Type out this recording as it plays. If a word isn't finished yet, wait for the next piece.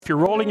you're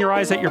rolling your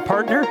eyes at your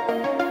partner,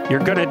 you're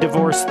going to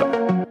divorce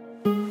them.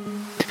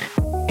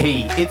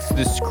 Hey, it's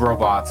the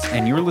Scrobots,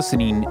 and you're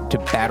listening to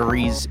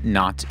Batteries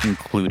Not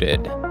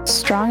Included.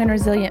 Strong and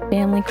resilient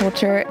family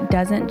culture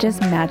doesn't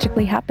just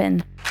magically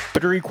happen,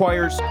 but it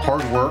requires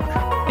hard work,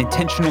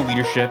 intentional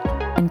leadership,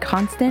 and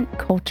constant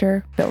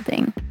culture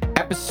building.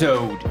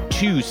 Episode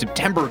 2,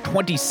 September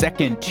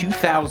 22nd,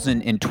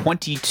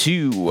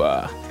 2022.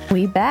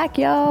 We back,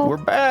 y'all. We're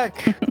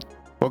back.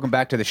 Welcome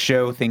back to the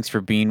show. Thanks for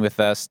being with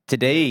us.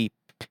 Today,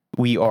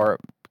 we are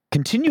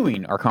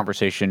continuing our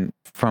conversation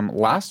from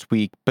last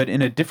week, but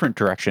in a different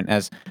direction.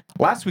 As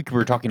last week, we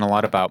were talking a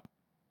lot about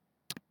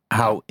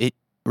how it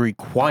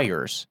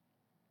requires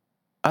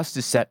us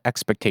to set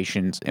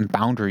expectations and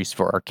boundaries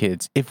for our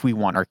kids if we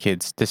want our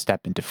kids to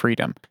step into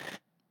freedom.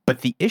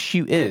 But the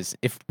issue is,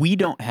 if we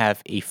don't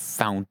have a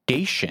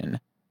foundation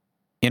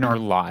in our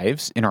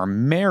lives, in our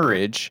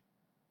marriage,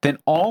 then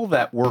all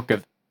that work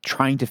of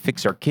trying to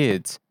fix our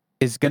kids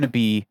is going to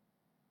be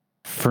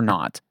for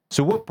naught.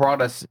 So what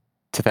brought us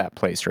to that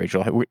place,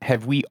 Rachel?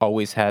 Have we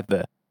always had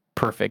the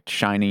perfect,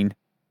 shining,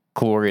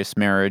 glorious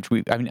marriage?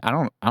 I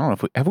don't know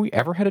if have we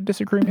ever had a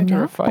disagreement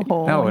or a fight?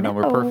 No,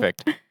 we're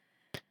perfect.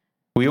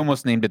 We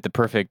almost named it the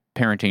Perfect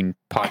Parenting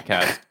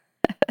Podcast.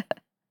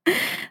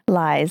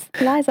 Lies.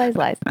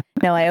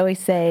 No, I always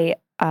say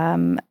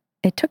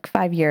it took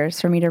 5 years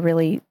for me to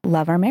really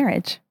love our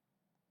marriage.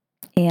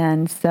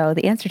 And so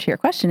the answer to your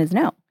question is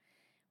no.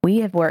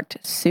 We have worked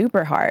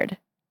super hard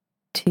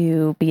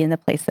to be in the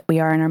place that we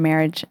are in our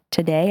marriage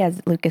today.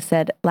 As Lucas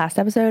said last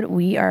episode,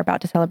 we are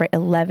about to celebrate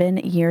 11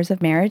 years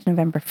of marriage,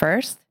 November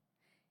 1st.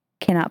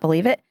 Cannot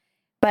believe it.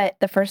 But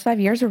the first 5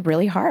 years were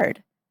really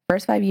hard.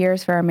 First 5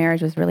 years for our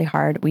marriage was really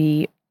hard.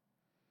 We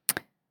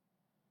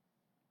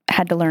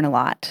had to learn a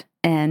lot.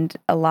 And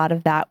a lot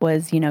of that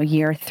was,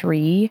 year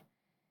 3.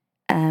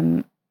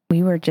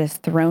 We were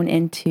just thrown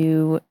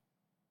into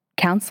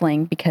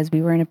counseling because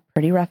we were in a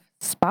pretty rough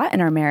spot in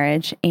our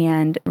marriage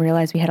and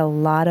realized we had a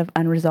lot of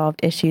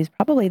unresolved issues,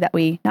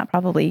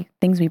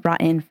 things we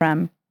brought in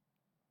from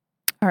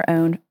our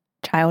own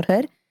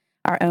childhood,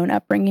 our own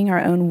upbringing, our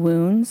own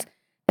wounds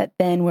that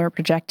then were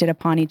projected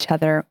upon each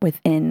other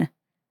within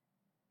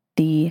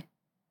the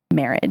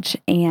marriage.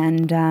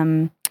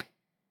 And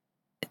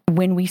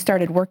when we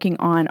started working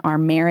on our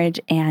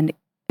marriage and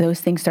those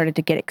things started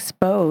to get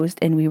exposed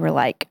and we were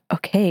like,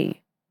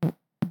 okay,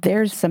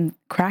 there's some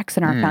cracks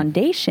in our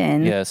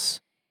foundation. Yes.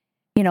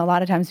 A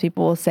lot of times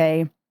people will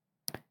say,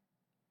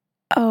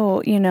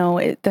 oh,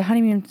 the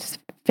honeymoon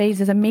phase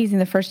is amazing.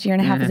 The first year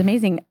and a half is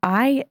amazing.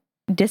 I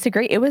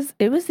disagree. It was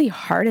the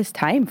hardest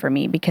time for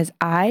me because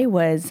I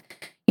was,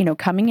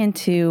 coming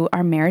into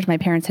our marriage. My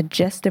parents had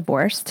just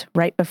divorced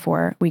right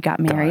before we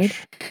got married.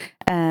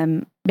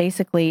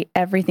 Basically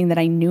everything that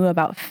I knew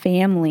about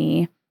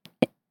family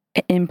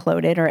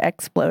imploded or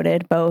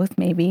exploded, both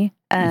maybe.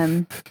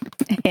 And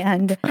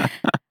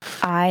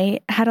I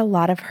had a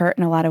lot of hurt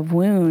and a lot of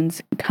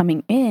wounds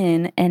coming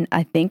in. And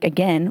I think,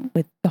 again,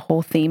 with the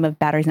whole theme of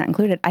batteries not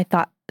included, I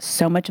thought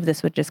so much of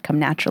this would just come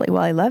naturally.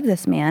 Well, I love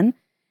this man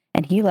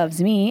and he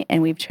loves me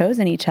and we've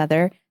chosen each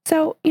other.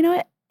 So, you know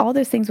what? All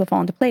those things will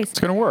fall into place. It's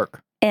going to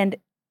work. And,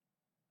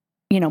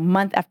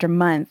 month after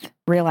month,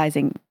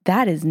 realizing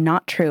that is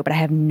not true, but I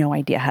have no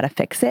idea how to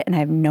fix it. And I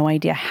have no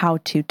idea how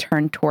to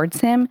turn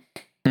towards him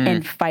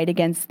and fight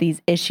against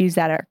these issues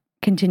that are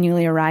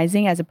continually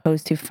arising as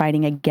opposed to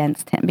fighting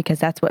against him, because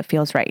that's what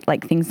feels right.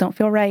 Like things don't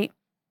feel right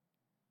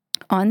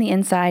on the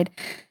inside.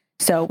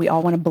 So we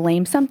all want to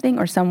blame something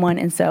or someone.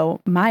 And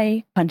so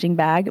my punching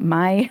bag,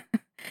 my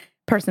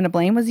person to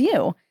blame was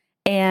you.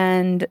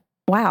 And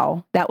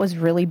wow, that was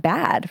really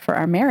bad for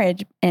our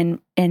marriage.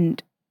 And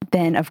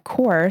then of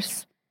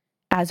course,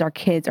 as our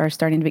kids are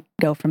starting to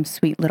go from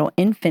sweet little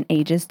infant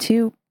ages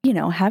to,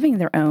 having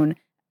their own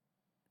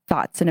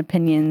thoughts and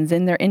opinions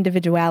and their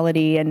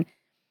individuality and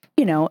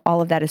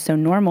all of that is so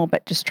normal,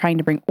 but just trying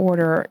to bring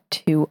order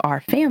to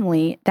our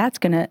family, that's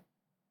going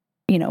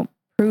to,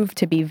 prove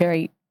to be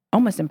very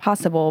almost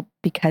impossible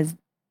because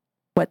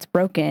what's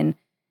broken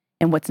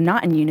and what's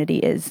not in unity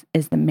is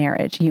the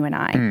marriage, you and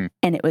I.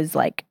 And it was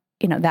like,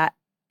 that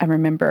I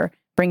remember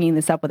bringing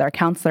this up with our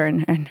counselor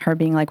and her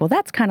being like, well,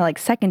 that's kind of like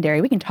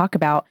secondary. We can talk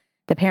about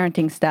the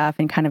parenting stuff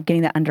and kind of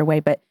getting that underway.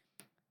 But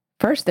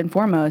first and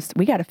foremost,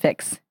 we got to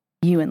fix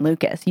you and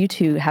Lucas. You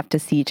two have to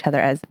see each other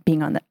as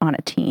being on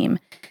a team.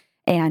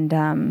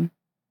 And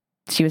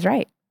she was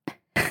right.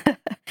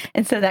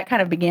 And so that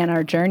kind of began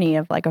our journey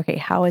of like, okay,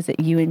 how is it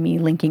you and me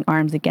linking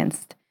arms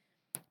against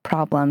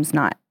problems,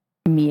 not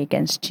me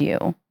against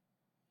you?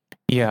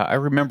 Yeah, I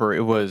remember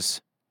it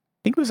wasn't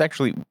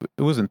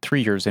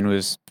 3 years and it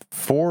was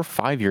 4 or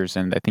 5 years.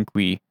 And I think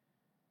we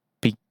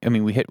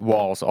hit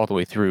walls all the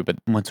way through. But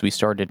once we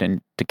started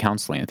into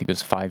counseling, I think it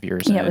was 5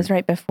 years. Yeah, it was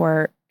right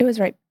before.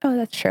 Oh,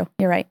 that's true.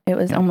 You're right. It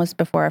was almost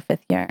before our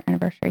 5th year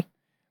anniversary.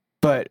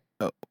 But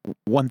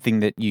one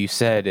thing that you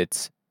said,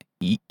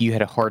 you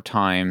had a hard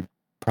time,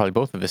 probably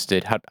both of us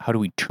did. How do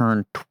we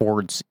turn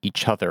towards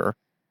each other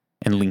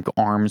and link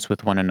arms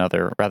with one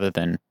another rather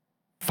than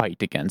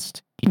fight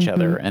against each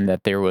other? And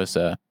that there was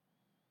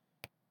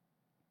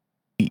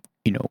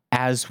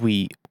as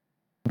we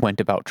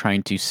went about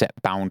trying to set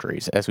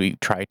boundaries, as we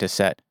tried to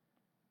set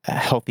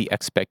healthy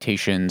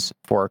expectations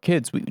for our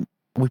kids, we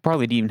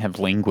probably didn't even have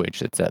language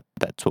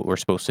that's what we're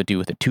supposed to do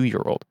with a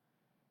 2-year-old.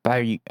 But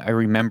I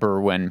remember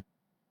when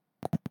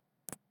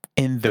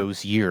in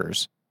those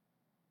years,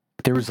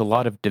 there was a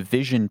lot of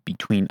division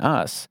between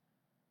us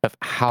of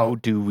how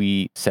do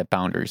we set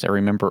boundaries. I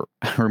remember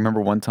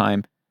one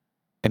time,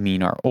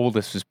 our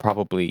oldest was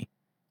probably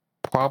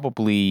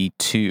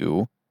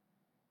 2.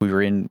 We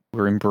were in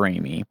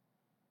Bramy,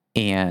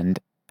 and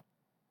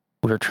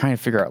we were trying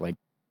to figure out, like,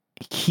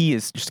 he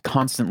is just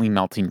constantly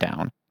melting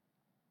down.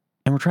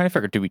 And we're trying to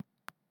figure out,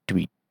 do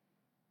we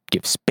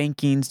give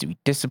spankings? Do we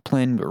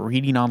discipline? We're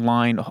reading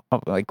online,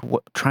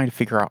 trying to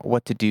figure out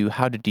what to do,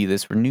 how to do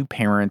this. We're new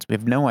parents. We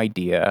have no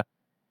idea.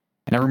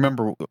 And I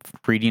remember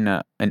reading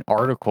an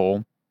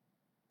article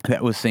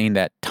that was saying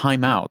that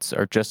timeouts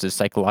are just as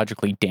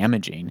psychologically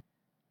damaging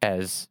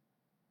as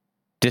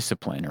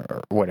discipline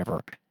or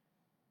whatever.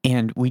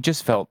 And we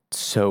just felt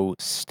so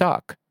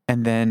stuck.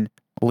 And then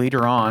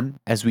later on,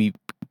 as we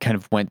kind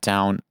of went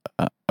down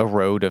a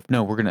road of,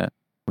 no, we're gonna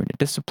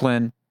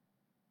discipline,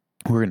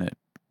 we're gonna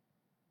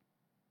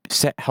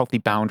set healthy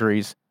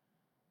boundaries.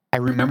 I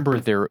remember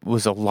there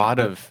was a lot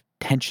of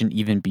tension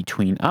even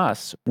between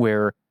us,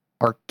 where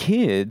our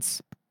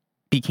kids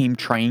became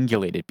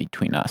triangulated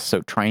between us.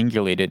 So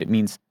triangulated, it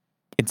means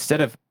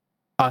instead of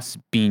us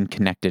being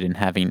connected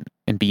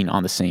and being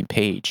on the same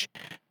page,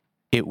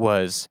 it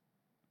was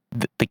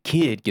the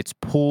kid gets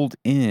pulled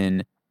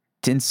in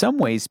to, in some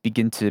ways,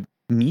 begin to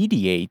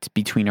mediate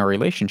between our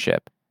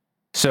relationship.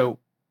 So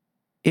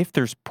if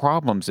there's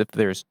problems, if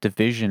there's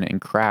division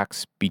and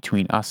cracks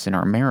between us and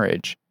our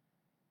marriage,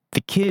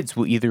 the kids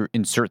will either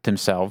insert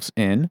themselves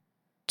in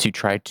to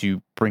try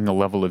to bring a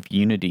level of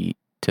unity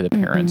to the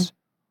parents,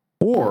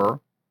 or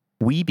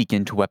we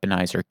begin to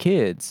weaponize our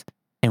kids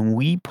and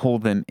we pull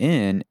them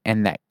in,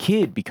 and that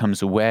kid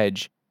becomes a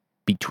wedge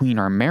between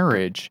our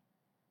marriage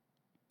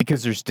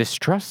because there's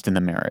distrust in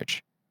the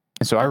marriage.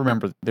 And so I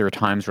remember there were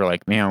times where,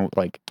 like, man,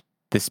 like,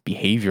 this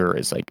behavior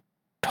is like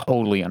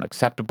totally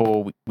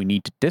unacceptable. We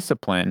need to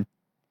discipline.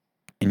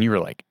 And you were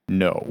like,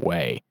 no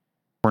way,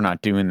 we're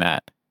not doing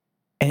that.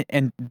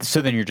 And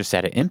so then you're just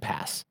at an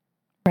impasse.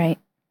 Right.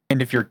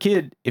 And if your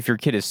kid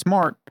is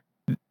smart,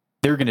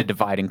 they're going to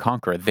divide and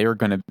conquer. They're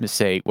going to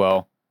say,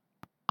 well,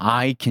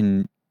 I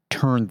can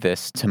turn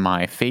this to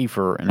my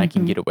favor and I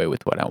can get away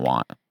with what I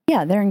want.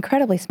 Yeah, they're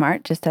incredibly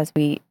smart, just as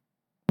we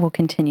will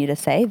continue to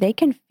say. They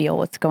can feel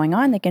what's going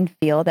on. They can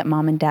feel that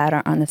mom and dad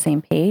aren't on the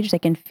same page. They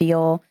can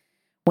feel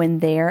when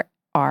there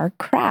are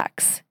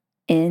cracks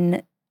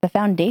in the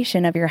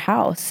foundation of your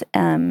house,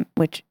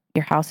 which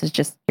your house is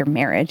just your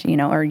marriage,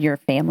 or your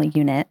family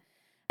unit.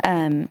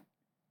 And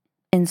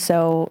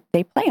so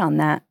they play on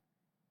that.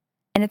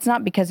 And it's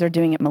not because they're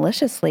doing it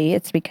maliciously.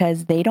 It's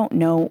because they don't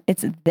know.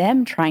 It's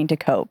them trying to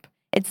cope.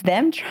 It's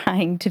them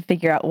trying to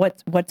figure out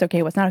what's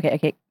okay, what's not okay.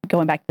 Okay,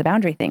 going back to the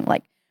boundary thing,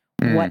 like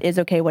what is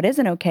okay, what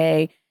isn't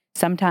okay.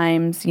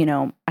 Sometimes,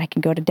 I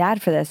can go to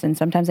dad for this, and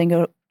sometimes I can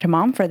go to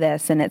mom for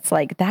this. And it's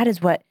like, that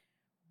is what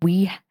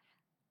we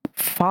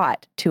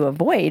fought to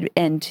avoid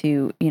and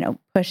to,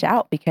 push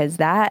out, because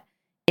that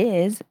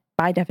is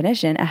by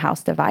definition a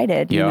house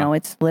divided. Yeah.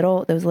 It's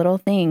those little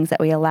things that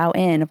we allow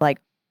in of, like,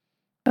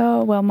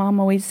 oh, well, mom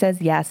always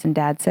says yes and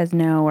dad says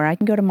no, or I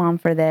can go to mom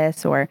for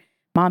this, or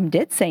mom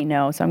did say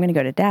no, so I'm going to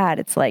go to dad.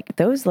 It's like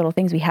those little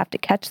things, we have to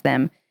catch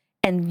them.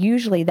 And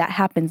usually that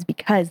happens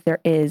because there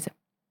is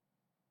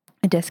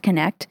a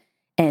disconnect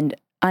and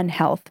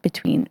unhealth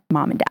between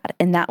mom and dad.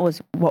 And that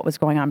was what was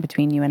going on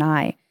between you and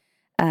I.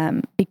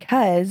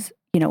 Because,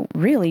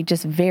 really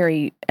just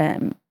very,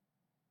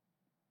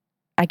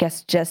 I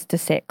guess just to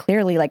say it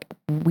clearly, like,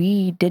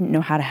 we didn't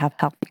know how to have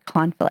healthy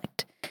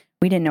conflict.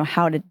 We didn't know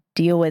how to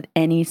deal with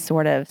any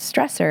sort of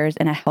stressors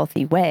in a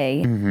healthy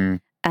way.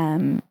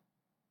 And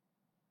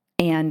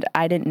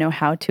I didn't know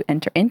how to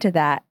enter into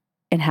that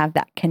and have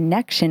that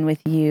connection with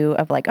you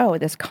of, like, oh,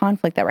 this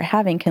conflict that we're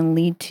having can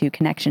lead to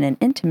connection and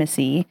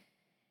intimacy.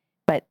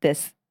 But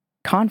this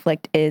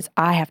conflict is,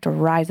 I have to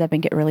rise up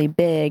and get really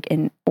big,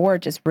 or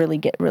just really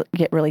get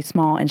really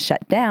small and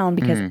shut down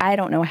because I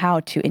don't know how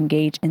to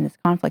engage in this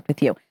conflict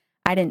with you.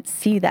 I didn't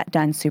see that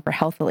done super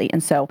healthily.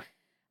 And so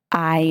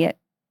I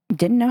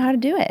didn't know how to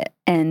do it.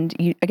 And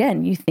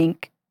you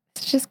think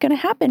it's just going to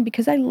happen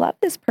because I love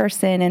this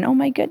person. And oh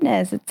my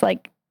goodness, it's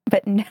like,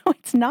 but no,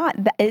 it's not.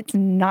 It's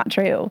not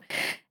true.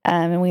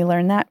 And we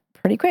learned that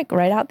pretty quick,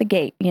 right out the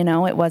gate.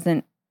 It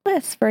wasn't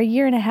bliss for a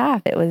year and a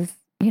half. It was,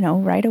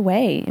 right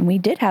away. And we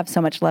did have so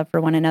much love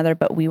for one another,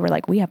 but we were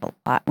like, we have a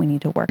lot we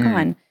need to work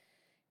on.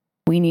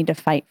 We need to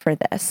fight for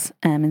this.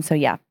 And so,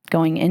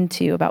 going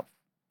into about,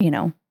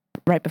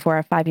 right before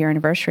our 5-year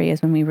anniversary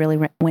is when we really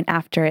went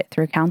after it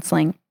through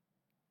counseling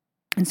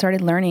and started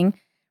learning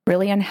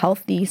really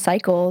unhealthy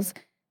cycles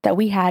that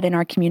we had in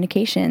our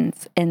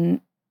communications,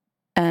 and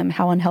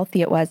how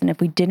unhealthy it was. And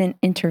if we didn't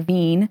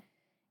intervene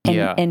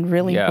and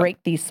really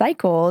break these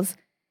cycles,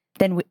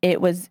 then it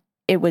was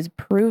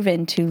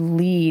proven to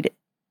lead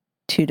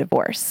to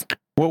divorce.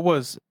 What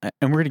was, and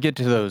we're going to get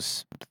to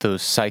those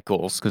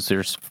cycles because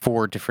there's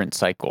 4 different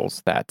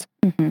cycles that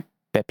Mhm.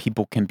 that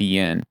people can be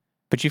in.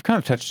 But you've kind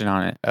of touched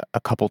on it a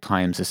couple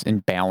times, this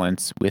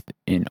imbalance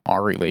within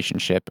our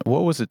relationship.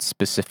 What was it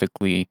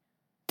specifically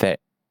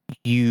that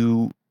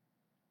you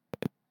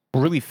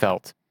really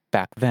felt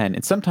back then?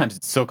 And sometimes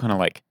it still kind of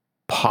like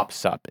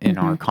pops up in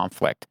our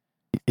conflict.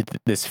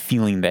 This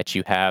feeling that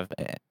you have.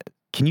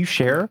 Can you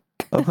share?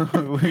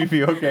 Would it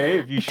be okay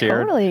if you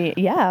shared Totally.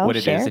 Yeah. I'll what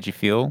it share. is that you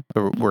feel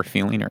or we're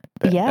feeling, or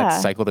that Yeah.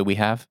 cycle that we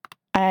have?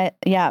 I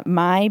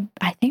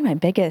think my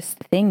biggest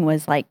thing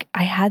was like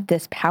I had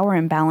this power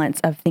imbalance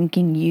of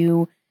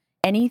thinking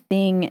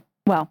anything.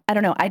 Well, I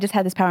don't know. I just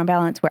had this power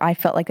imbalance where I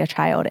felt like a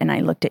child, and I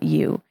looked at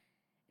you.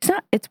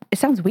 It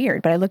sounds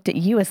weird, but I looked at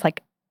you as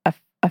like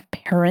a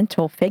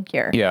parental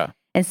figure. Yeah.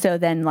 And so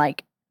then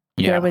like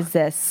Yeah. there was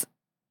this,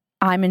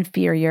 I'm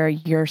inferior,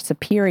 you're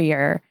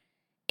superior,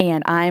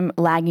 and I'm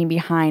lagging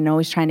behind,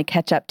 always trying to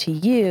catch up to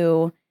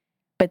you.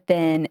 But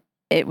then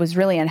it was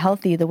really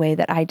unhealthy the way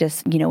that I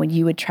just, when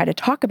you would try to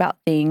talk about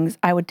things,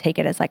 I would take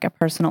it as like a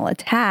personal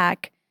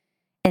attack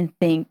and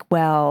think,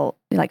 well,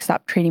 like,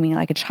 stop treating me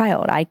like a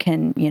child. I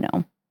can,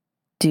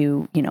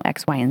 do,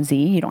 X, Y, and Z.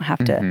 You don't have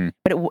to.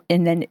 Mhm.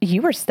 And then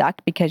you were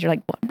stuck because you're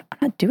like, well, I'm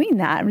not doing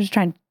that. I'm just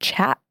trying to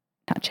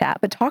not chat,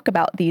 but talk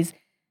about these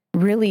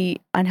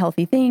really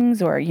unhealthy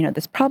things or,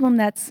 this problem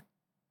that's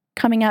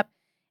coming up.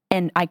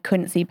 And I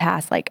couldn't see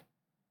past like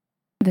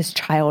this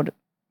child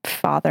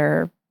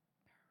father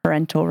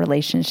parental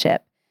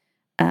relationship.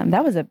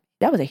 That was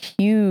a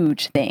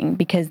huge thing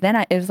because then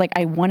it was like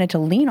I wanted to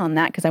lean on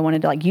that because I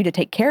wanted to like you to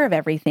take care of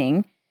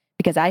everything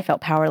because I felt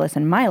powerless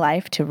in my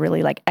life to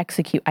really like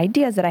execute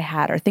ideas that I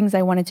had or things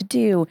I wanted to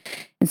do.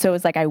 And so it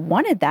was like I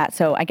wanted that.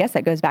 So I guess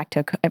that goes back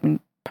to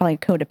probably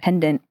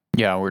codependent.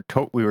 Yeah,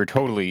 we were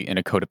totally in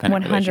a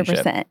codependent 100%.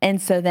 relationship.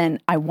 And so then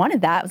I wanted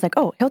that. I was like,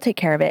 oh, he'll take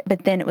care of it.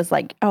 But then it was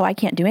like, oh, I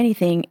can't do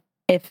anything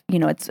if,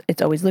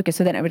 it's always Lucas.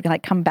 So then it would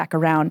like come back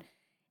around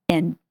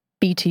and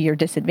be to your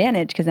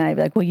disadvantage because then I'd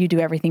be like, well, you do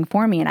everything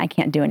for me and I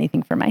can't do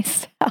anything for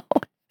myself.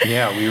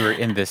 Yeah, we were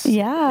in this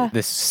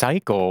this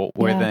cycle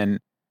where then,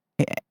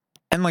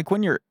 and like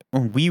when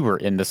we were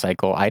in the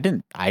cycle, I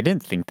didn't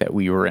think that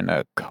we were in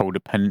a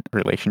codependent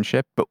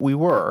relationship, but we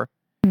were.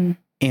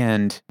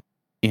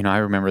 And I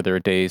remember there were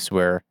days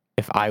where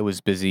if I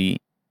was busy,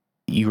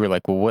 you were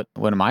like, well,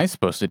 what am I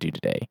supposed to do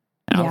today?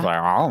 And I was like,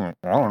 I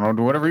don't know,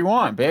 do whatever you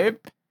want, babe.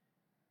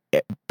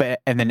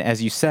 And then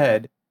as you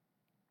said,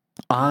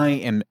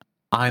 I'm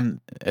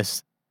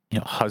as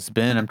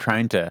husband. I'm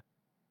trying to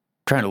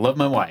love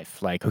my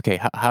wife. Like, okay,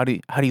 how do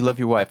you love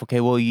your wife? Okay,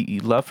 well,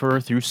 you love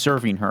her through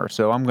serving her.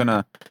 So I'm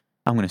gonna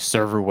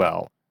serve her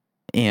well.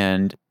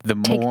 And the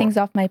more take things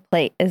off my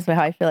plate is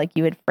how I feel like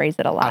you would phrase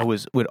it a lot. I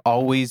would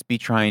always be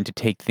trying to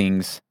take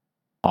things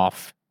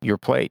off your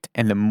plate,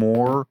 and the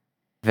more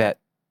that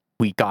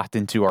we got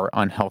into our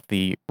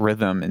unhealthy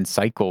rhythm and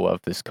cycle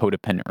of this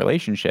codependent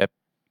relationship,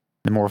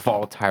 the more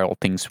volatile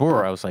things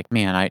were. I was like,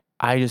 man,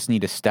 I just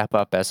need to step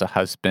up as a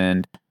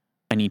husband.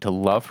 I need to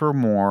love her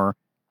more,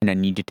 and I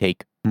need to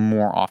take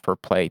more off her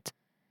plate.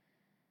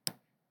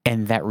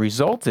 And that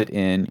resulted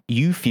in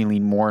you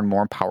feeling more and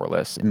more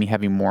powerless and me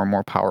having more and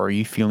more power.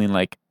 You feeling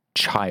like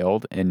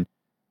child and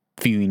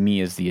viewing me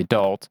as the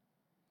adult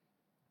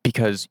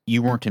because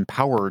you weren't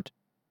empowered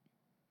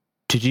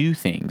to do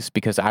things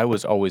because I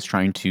was always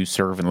trying to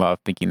serve and love,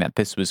 thinking that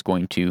this was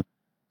going to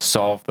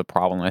solve the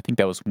problem. I think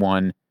that was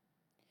one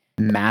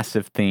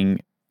massive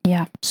thing,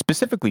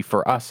 specifically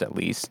for us at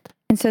least.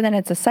 And so then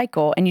it's a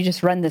cycle, and you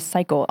just run this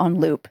cycle on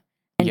loop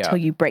until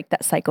you break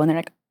that cycle. And they're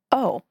like,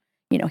 oh,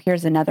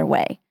 here's another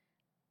way.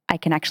 I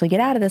can actually get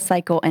out of this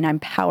cycle, and I'm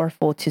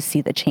powerful to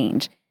see the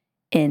change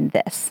in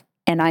this.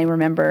 And I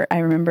remember,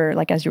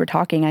 like, as you were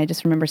talking, I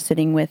just remember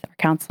sitting with our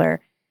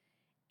counselor,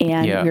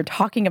 and we were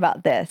talking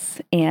about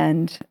this,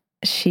 and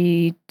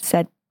she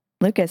said,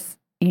 Lucas,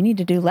 you need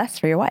to do less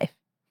for your wife.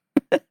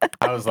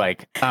 I was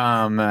like,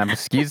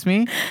 excuse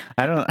me?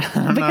 I don't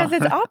because know.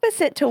 It's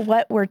opposite to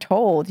what we're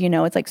told.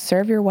 It's like,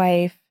 serve your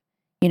wife.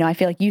 I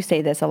feel like you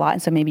say this a lot,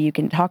 and so maybe you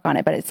can talk on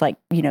it, but it's like,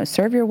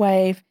 serve your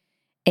wife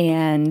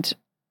and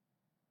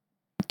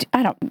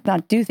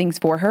not do things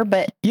for her,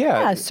 but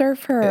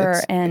serve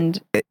her.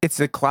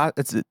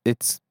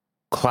 It's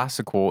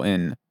classical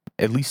in,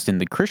 at least in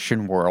the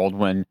Christian world,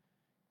 when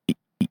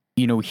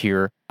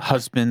hear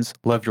husbands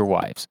love your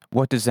wives.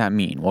 What does that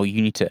mean? Well,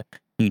 you need to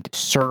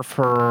serve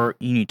her,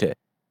 you need to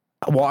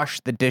wash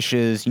the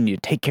dishes, you need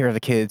to take care of the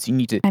kids, you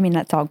need to. I mean,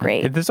 that's all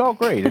great. It's all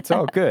great. It's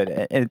all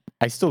good. And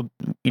I still,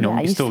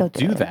 we still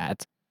do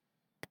that.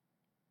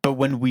 But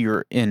when we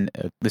were in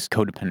this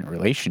codependent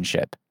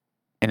relationship,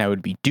 and I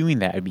would be doing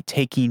that, I'd be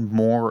taking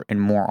more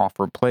and more off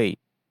her plate,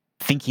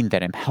 thinking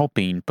that I'm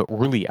helping, but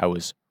really I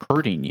was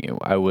hurting you.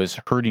 I was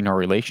hurting our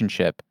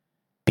relationship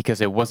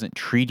because I wasn't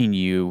treating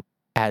you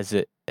as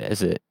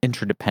an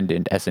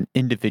interdependent, as an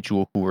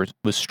individual who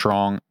was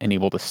strong and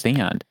able to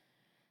stand.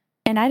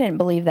 And I didn't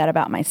believe that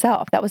about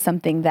myself. That was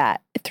something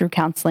that through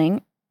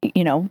counseling,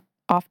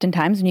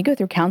 oftentimes when you go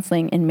through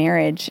counseling in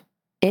marriage,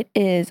 it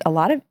is a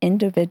lot of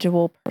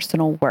individual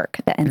personal work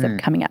that ends up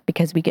coming up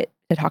because we get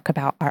to talk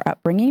about our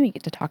upbringing. We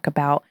get to talk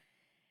about,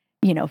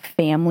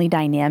 family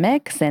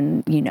dynamics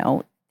and,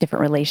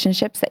 different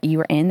relationships that you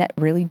are in that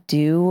really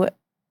do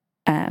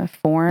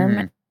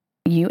form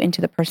you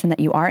into the person that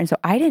you are. And so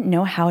I didn't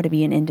know how to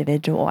be an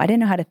individual. I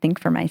didn't know how to think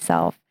for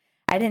myself.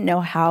 I didn't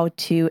know how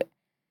to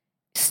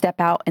step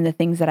out in the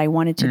things that I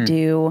wanted to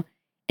do.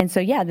 And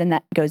so, then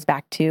that goes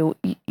back to,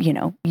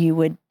 you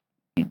would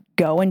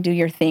go and do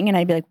your thing. And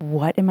I'd be like,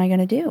 what am I going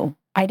to do?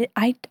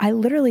 I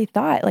literally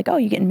thought like, oh,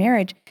 you get in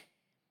marriage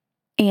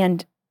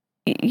and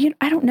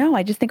I don't know.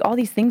 I just think all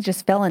these things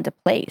just fell into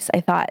place.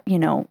 I thought,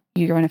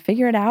 you're going to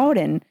figure it out.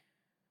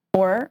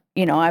 Or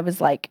I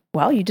was like,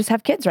 well, you just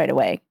have kids right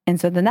away. And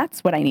so then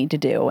that's what I need to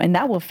do. And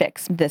that will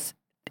fix this,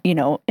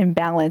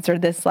 imbalance or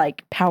this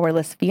like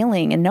powerless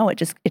feeling. And no, it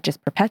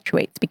just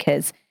perpetuates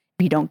because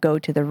if you don't go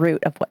to the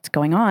root of what's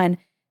going on,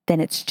 then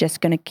it's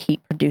just going to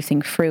keep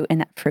producing fruit and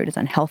that fruit is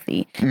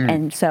unhealthy.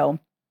 And so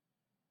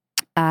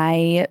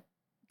I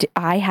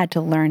had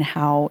to learn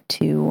how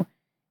to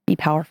be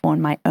powerful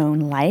in my own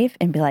life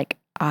and be like,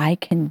 I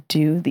can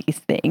do these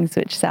things,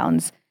 which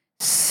sounds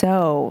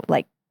so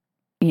like,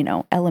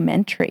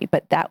 elementary,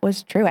 but that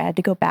was true. I had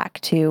to go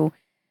back to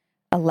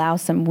allow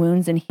some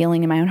wounds and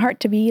healing in my own heart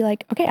to be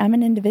like, okay, I'm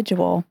an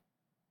individual.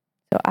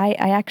 So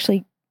I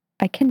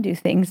can do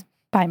things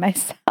by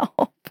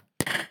myself.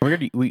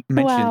 We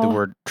mentioned the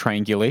word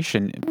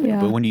triangulation,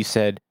 but when you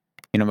said,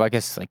 I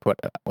guess like, what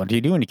do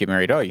you do when you get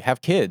married? Oh, you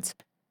have kids.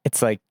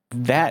 It's like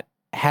that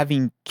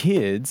having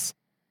kids,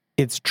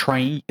 it's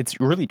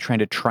really trying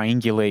to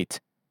triangulate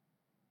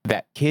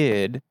that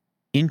kid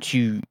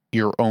into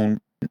your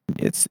own,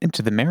 it's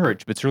into the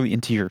marriage, but it's really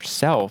into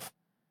yourself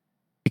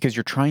because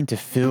you're trying to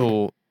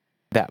fill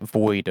that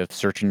void of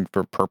searching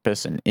for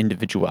purpose and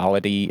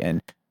individuality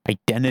and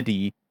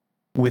identity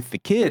with the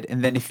kid.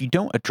 And then if you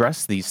don't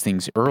address these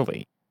things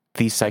early,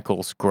 these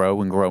cycles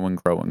grow and grow and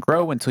grow and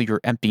grow until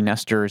you're empty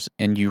nesters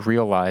and you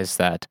realize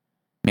that,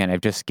 man,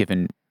 I've just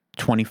given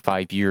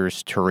 25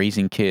 years to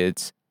raising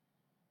kids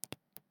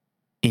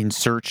in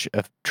search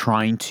of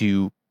trying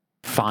to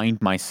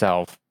find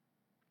myself.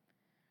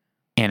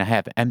 And I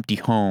have an empty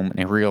home and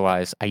I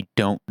realize I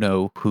don't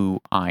know who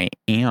I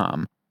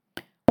am.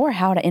 Or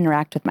how to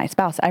interact with my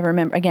spouse. I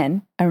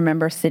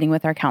remember sitting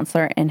with our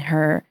counselor and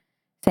her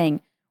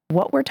saying,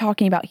 what we're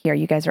talking about here,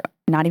 you guys are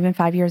not even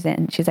 5 years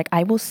in. She's like,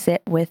 I will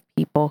sit with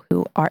people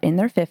who are in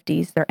their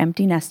 50s, they're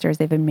empty nesters,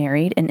 they've been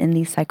married and in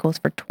these cycles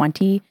for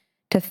 20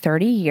 to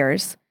 30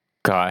 years.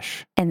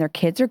 Gosh. And their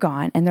kids are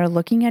gone and they're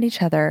looking at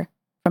each other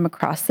from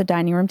across the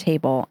dining room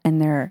table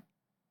and they're,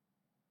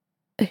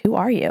 who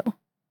are you?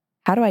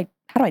 How do I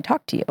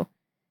talk to you?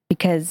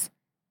 Because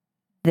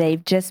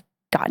they've just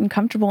gotten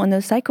comfortable in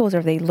those cycles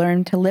or they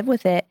learned to live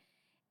with it.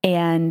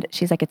 And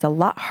she's like, it's a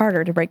lot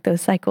harder to break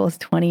those cycles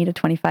 20 to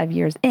 25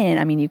 years in.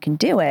 I mean, you can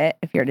do it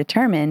if you're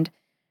determined,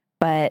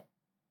 but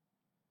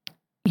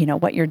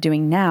what you're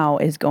doing now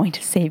is going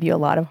to save you a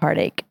lot of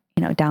heartache,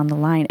 down the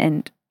line.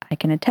 And I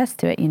can attest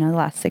to it. The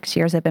last 6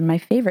 years have been my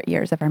favorite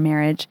years of our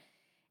marriage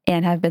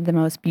and have been the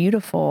most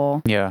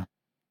beautiful. Yeah.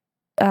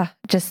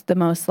 Just the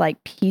most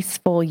like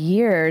peaceful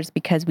years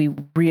because we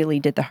really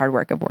did the hard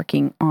work of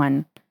working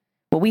on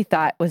what we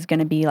thought was going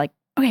to be like,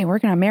 okay,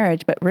 working on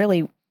marriage, but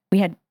really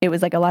it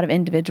was like a lot of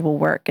individual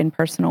work and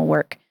personal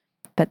work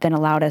that then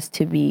allowed us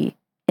to be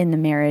in the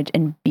marriage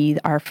and be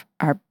our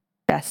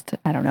best,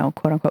 I don't know,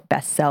 quote unquote,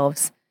 best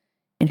selves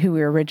and who we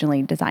were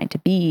originally designed to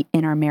be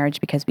in our marriage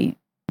because we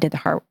did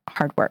the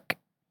hard work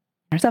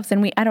ourselves.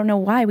 And I don't know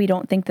why we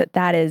don't think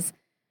that is,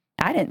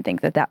 I didn't think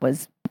that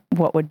was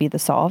what would be the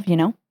solve,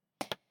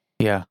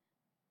 Yeah.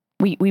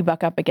 We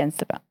buck up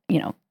against,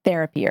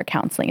 therapy or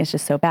counseling is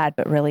just so bad,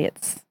 but really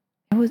it's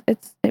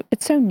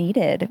so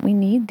needed. We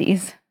need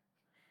these.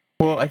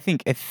 Well, I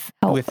think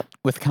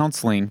with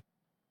counseling,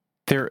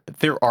 there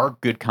are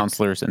good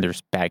counselors and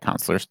there's bad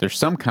counselors. There's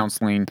some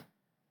counseling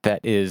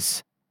that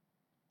is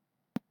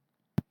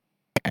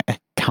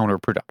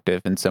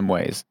counterproductive in some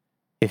ways.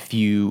 If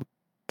you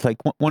like,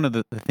 one of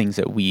the things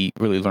that we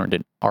really learned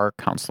in our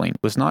counseling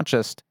was not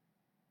just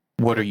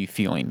what are you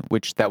feeling,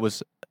 which that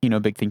was a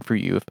big thing for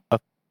you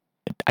of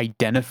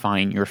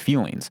identifying your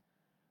feelings.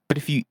 But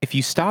if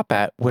you stop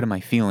at what am I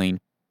feeling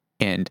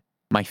and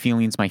my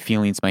feelings,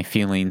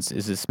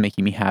 is this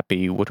making me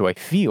happy? What do I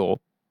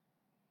feel?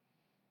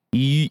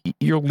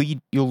 You'll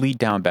lead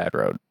down a bad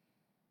road.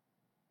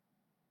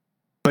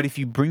 But if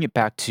you bring it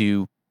back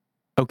to,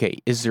 okay,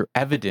 is there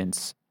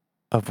evidence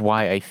of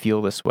why I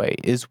feel this way?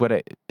 Is what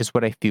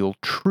I feel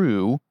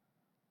true,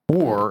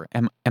 or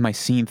am I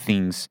seeing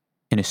things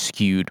in a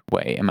skewed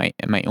way? Am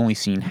I only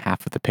seeing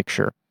half of the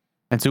picture?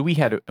 And so we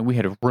had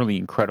a really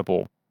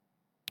incredible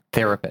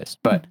therapist,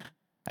 but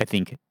I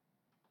think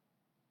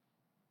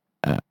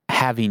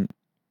having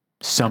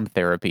some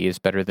therapy is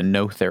better than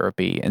no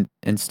therapy.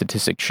 And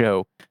statistics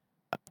show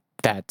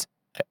that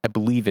I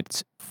believe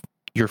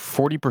you're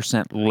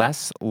 40%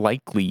 less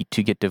likely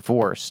to get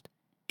divorced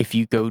if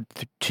you go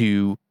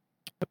to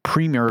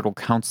premarital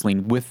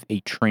counseling with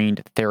a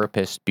trained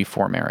therapist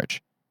before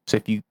marriage. So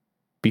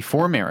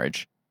before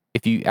marriage,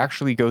 if you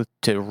actually go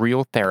to a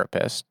real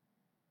therapist,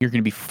 you're going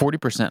to be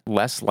 40%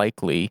 less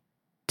likely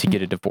to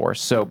get a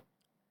divorce. So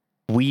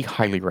we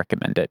highly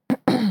recommend it.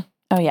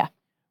 Oh, yeah.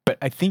 But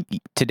I think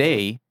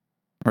today,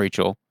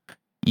 Rachel,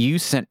 you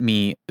sent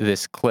me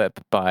this clip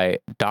by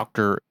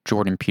Dr.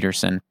 Jordan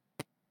Peterson,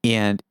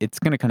 and it's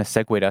going to kind of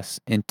segue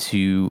us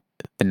into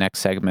the next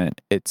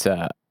segment. It's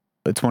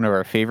one of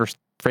our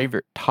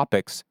favorite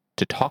topics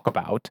to talk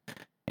about,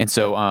 and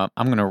so I'm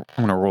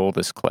gonna roll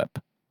this clip.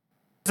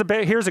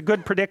 Here's a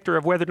good predictor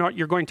of whether or not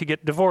you're going to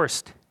get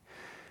divorced.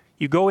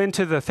 You go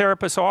into the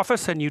therapist's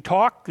office and you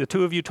talk, the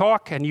two of you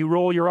talk, and you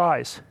roll your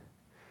eyes.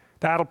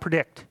 That'll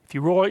predict.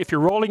 If you're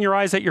rolling your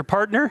eyes at your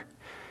partner,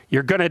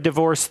 you're going to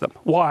divorce them.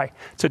 Why?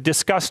 It's a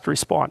disgust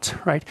response,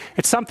 right?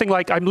 It's something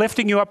like, I'm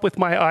lifting you up with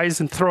my eyes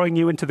and throwing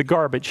you into the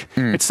garbage.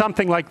 It's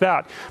something like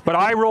that. But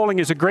eye rolling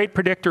is a great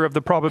predictor of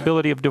the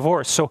probability of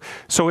divorce. So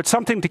it's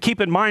something to keep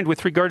in mind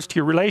with regards to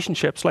your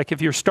relationships. Like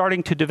if you're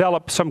starting to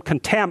develop some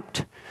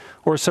contempt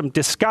or some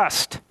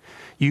disgust,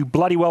 you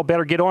bloody well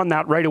better get on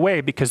that right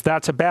away, because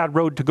that's a bad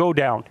road to go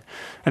down.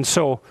 And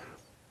so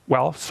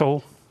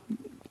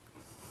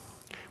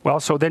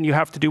then you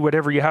have to do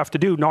whatever you have to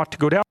do not to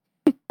go down.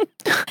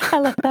 I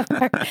love that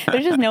part.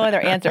 There's just no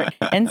other answer.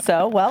 And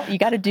so, well, you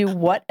got to do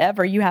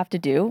whatever you have to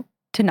do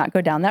to not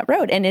go down that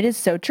road. And it is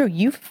so true.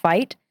 You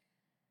fight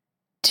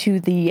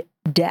to the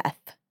death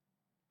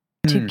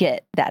to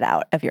get that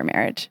out of your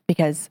marriage,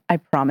 because I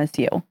promise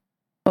you.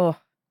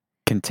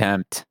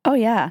 Contempt. Oh,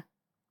 yeah.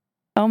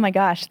 Oh my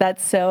gosh.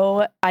 That's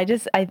so, I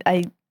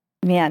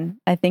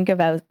think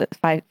about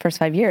the first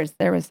 5 years,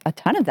 there was a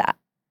ton of that.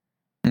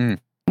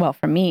 Well,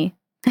 for me.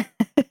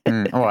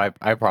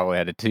 I probably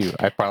had it too.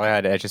 I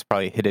just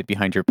probably hit it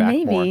behind your back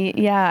more.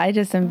 Maybe. Yeah. I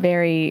just am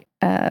very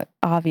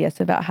obvious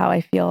about how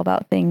I feel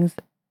about things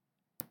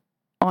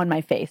on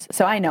my face.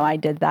 So I know I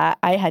did that.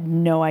 I had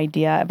no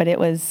idea, but it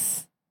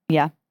was,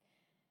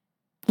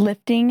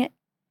 lifting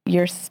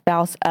your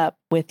spouse up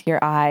with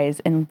your eyes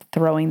and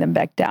throwing them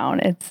back down.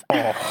 It's,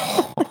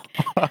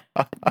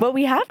 but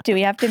we have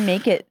to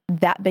make it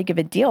that big of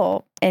a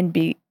deal and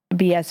be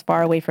as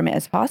far away from it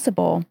as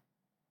possible,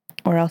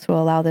 or else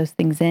we'll allow those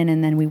things in.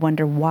 And then we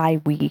wonder why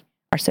we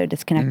are so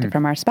disconnected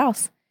from our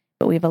spouse.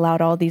 But we've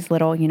allowed all these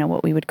little,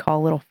 what we would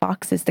call little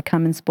foxes to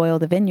come and spoil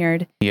the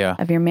vineyard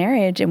of your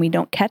marriage. And we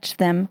don't catch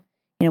them,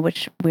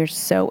 which we're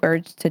so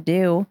urged to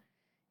do,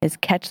 is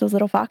catch those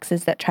little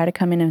foxes that try to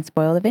come in and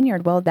spoil the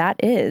vineyard. Well,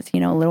 that is,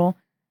 little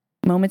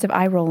moments of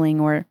eye rolling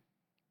or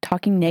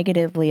talking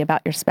negatively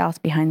about your spouse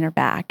behind their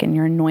back and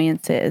your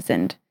annoyances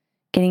and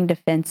getting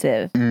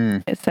defensive.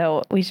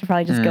 So we should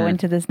probably just go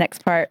into this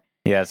next part.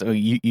 Yeah. So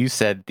you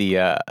said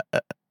the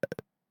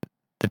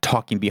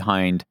talking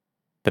behind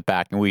the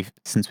back, and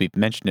since we've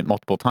mentioned it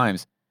multiple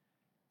times,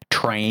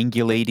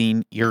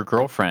 triangulating your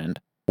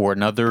girlfriend or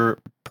another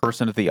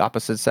person of the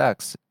opposite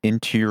sex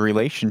into your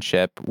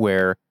relationship,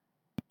 where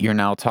you're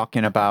now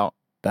talking about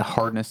the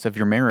hardness of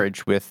your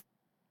marriage with,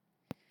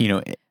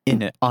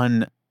 in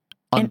an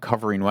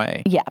uncovering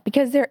way. Yeah,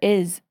 because there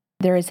is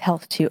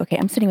health too. Okay,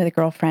 I'm sitting with a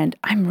girlfriend.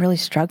 I'm really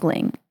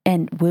struggling.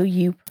 And will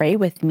you pray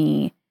with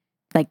me,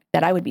 like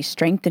that I would be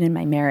strengthened in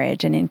my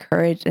marriage, and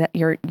encourage that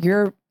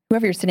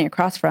whoever you're sitting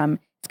across from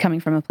is coming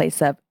from a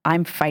place of,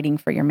 I'm fighting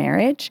for your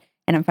marriage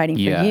and I'm fighting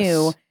for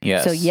you.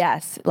 Yes. So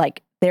yes,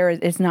 like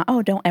it's not,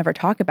 don't ever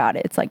talk about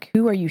it. It's like,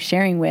 who are you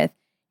sharing with?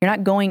 You're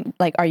not going,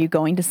 like, are you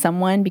going to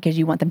someone because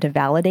you want them to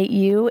validate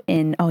you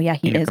in,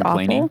 he is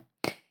awful,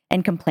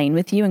 and complain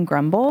with you and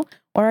grumble?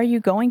 Or are you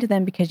going to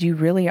them because you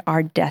really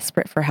are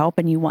desperate for help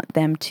and you want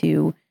them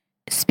to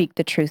speak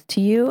the truth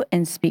to you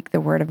and speak the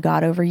word of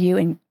God over you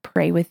and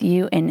pray with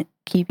you and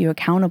keep you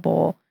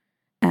accountable,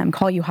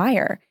 call you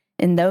higher?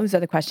 And those are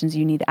the questions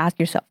you need to ask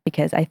yourself,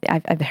 because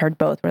I've heard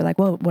both. We're like,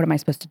 well, what am I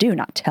supposed to do?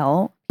 Not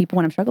tell people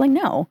when I'm struggling?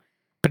 No.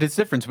 But it's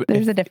different.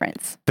 There's a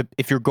difference.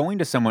 If you're going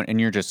to someone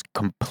and you're just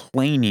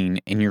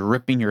complaining and you're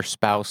ripping your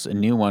spouse a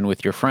new one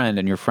with your friend,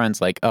 and your friend's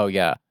like, oh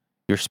yeah,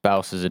 your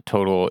spouse is a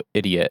total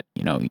idiot,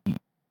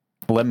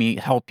 let me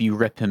help you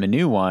rip him a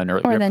new one, or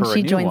then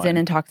she joins in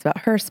and talks about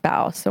her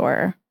spouse,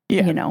 or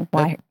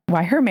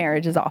why her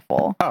marriage is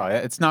awful. Oh,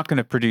 it's not going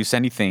to produce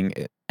any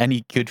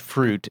good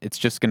fruit. It's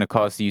just going to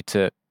cause you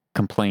to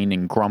complain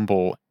and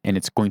grumble, and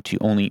it's going to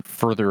only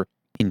further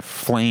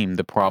inflame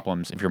the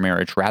problems of your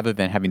marriage, rather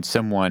than having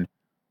someone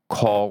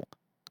call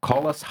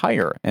us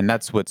higher. And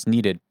that's what's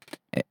needed,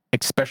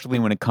 especially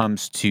when it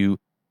comes to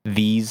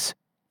these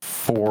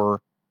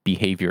 4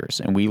 behaviors.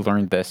 And we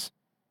learned this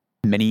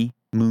many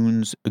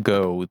moons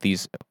ago,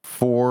 these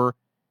 4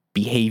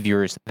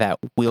 behaviors that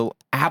will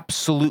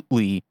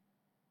absolutely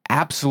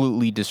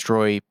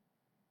destroy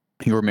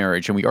your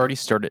marriage. And we already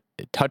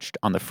touched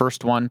on the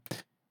first one,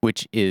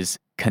 which is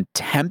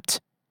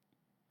contempt.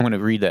 I'm going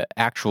to read the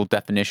actual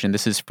definition.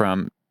 This is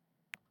from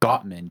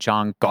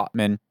John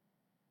Gottman.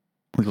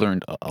 We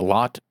learned a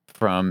lot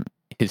from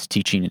his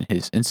teaching in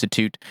his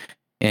institute.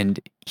 And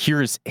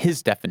here's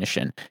his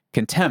definition.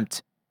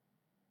 Contempt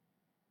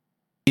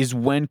is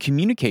when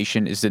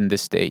communication is in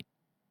this state.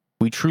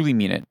 We truly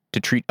mean it. to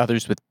treat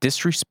others with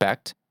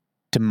disrespect,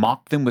 to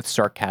mock them with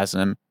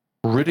sarcasm,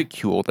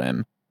 ridicule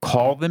them,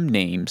 call them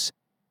names,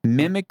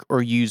 mimic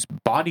or use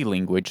body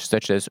language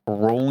such as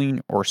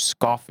rolling or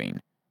scoffing.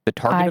 The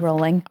target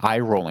eye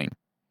rolling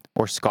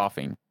or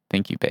scoffing.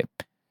 Thank you, babe.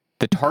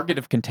 The target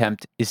of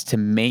contempt is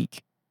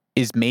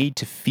made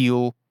to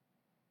feel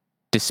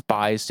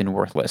despised and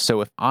worthless.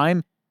 So if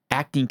I'm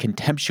acting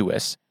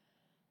contemptuous,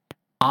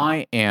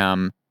 I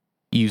am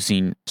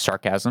using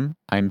sarcasm.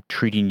 I'm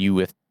treating you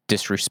with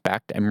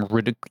disrespect. I'm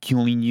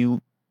ridiculing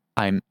you.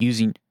 I'm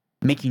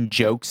making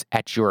jokes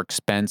at your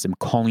expense. I'm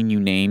calling you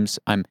names.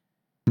 I'm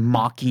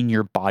mocking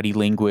your body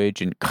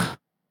language and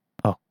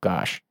oh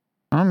gosh.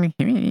 Oh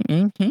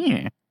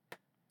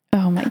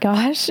my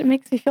gosh, it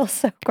makes me feel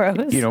so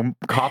gross.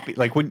 Copy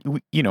like when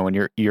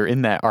you're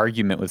in that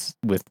argument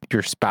with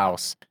your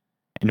spouse,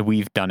 and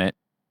we've done it,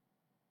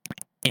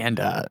 and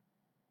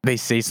they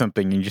say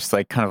something and you just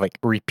like kind of like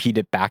repeat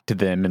it back to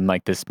them in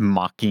like this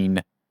mocking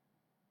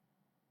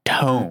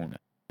tone.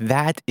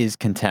 That is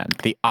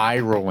contempt. The eye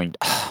rolling,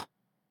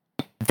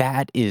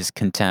 that is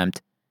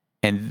contempt,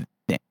 and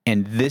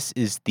this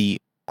is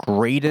the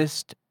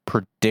greatest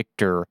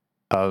predictor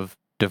of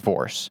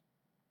divorce.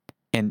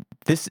 And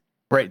this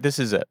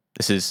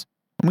is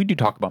we do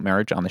talk about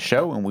marriage on the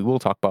show, and we will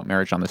talk about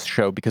marriage on this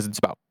show because it's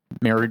about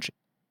marriage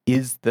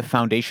is the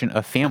foundation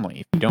of family.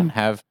 If you don't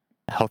have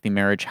a healthy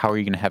marriage, how are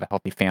you going to have a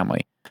healthy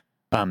family?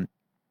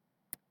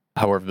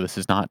 However, this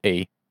is not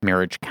a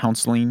marriage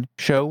counseling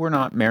show. We're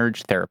not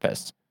marriage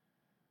therapists.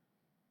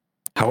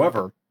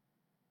 However,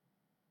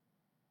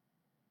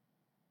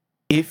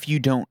 if you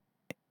don't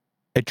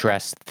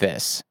address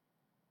this,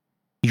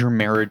 your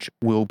marriage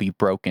will be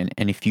broken.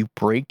 And if you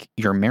break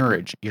your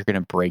marriage, you're going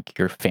to break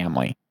your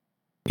family.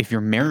 If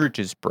your marriage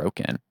is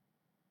broken,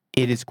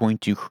 it is going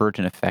to hurt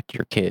and affect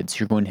your kids.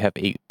 You're going to have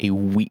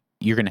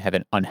you're going to have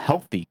an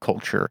unhealthy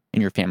culture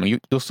in your family.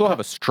 You'll still have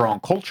a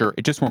strong culture.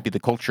 It just won't be the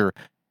culture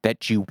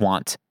that you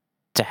want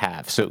to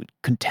have. So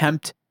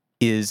contempt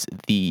is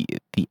the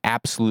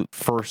absolute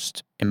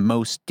first and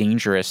most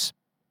dangerous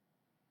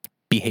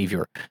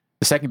behavior.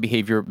 The second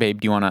behavior,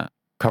 babe, do you want to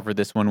cover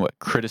this one? What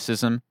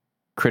criticism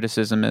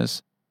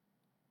is?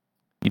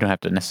 You don't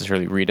have to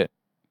necessarily read it.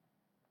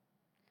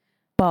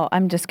 Well,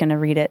 I'm just going to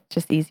read it,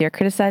 just easier.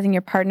 Criticizing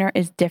your partner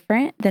is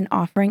different than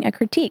offering a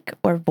critique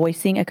or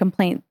voicing a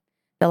complaint.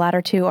 The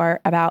latter two are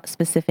about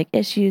specific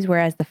issues,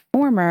 whereas the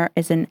former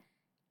is an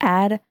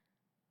ad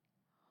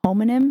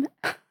hominem.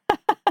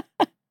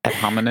 Ad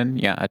hominem,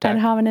 yeah, attack. Ad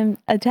hominem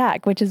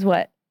attack, which is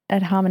what?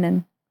 Ad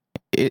hominem.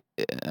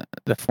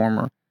 The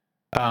former.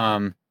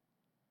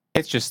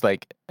 It's just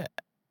like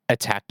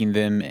attacking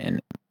them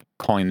and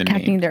calling them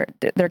attacking names.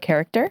 their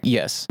character.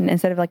 Yes. And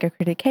instead of like a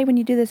critique, hey, when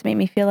you do this, make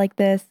me feel like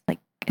this. Like,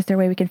 is there a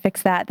way we can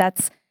fix that?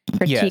 That's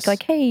critique. Yes.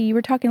 Like, hey, you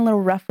were talking a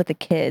little rough with the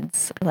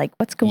kids. Like,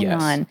 what's going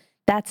on?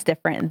 That's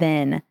different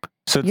than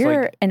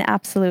you're like, an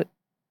absolute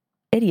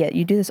idiot.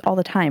 You do this all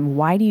the time.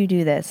 Why do you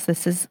do this?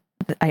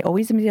 I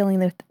always am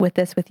dealing with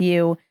this with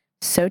you.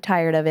 So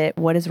tired of it.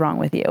 What is wrong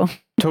with you?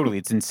 Totally.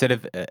 It's instead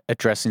of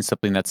addressing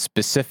something that's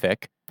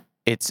specific,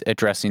 it's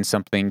addressing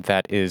something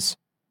that is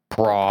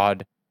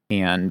broad.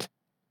 And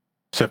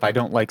so if I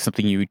don't like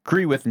something you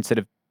agree with, instead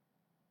of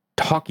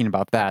talking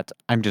about that,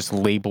 I'm just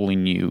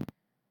labeling you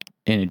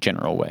in a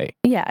general way.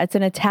 Yeah, it's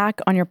an attack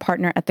on your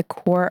partner at the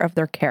core of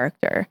their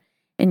character.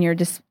 And you're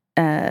just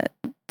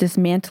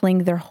dismantling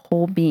their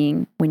whole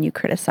being when you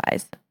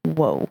criticize.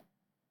 Whoa.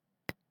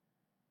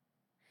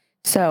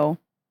 So.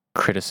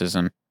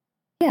 Criticism.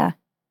 Yeah.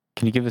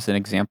 Can you give us an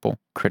example?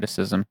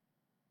 Criticism.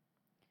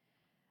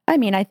 I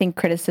mean, I think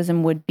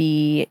criticism would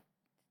be,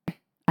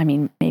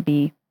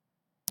 maybe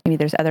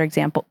there's better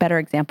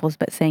examples,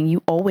 but saying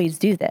you always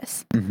do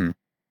this. Mm-hmm.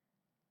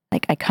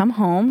 Like I come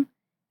home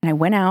and I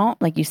went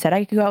out, like you said,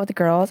 I could go out with the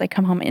girls. I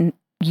come home and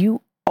you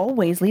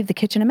always leave the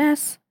kitchen a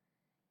mess.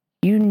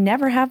 You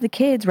never have the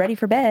kids ready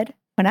for bed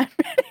when I'm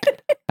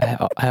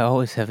ready. I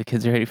always have the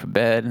kids ready for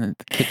bed and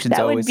the kitchen's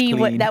always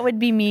clean. That would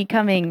be me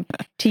coming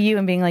to you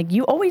and being like,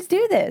 you always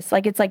do this.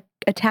 Like, it's like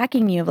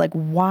attacking you of like,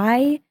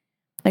 why?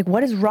 Like,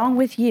 what is wrong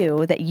with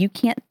you that you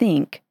can't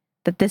think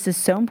that this is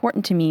so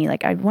important to me?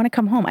 Like, I want to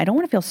come home. I don't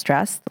want to feel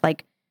stressed.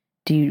 Like,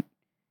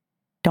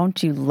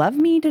 don't you love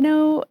me to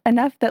know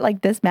enough that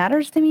like this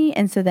matters to me?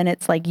 And so then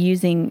it's like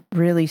using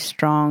really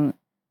strong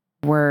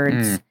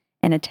words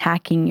and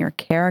attacking your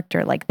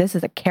character. Like this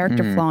is a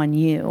character flaw in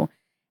you,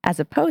 as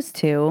opposed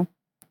to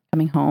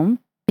coming home,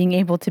 being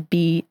able to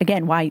be,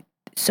 again, why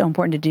it's so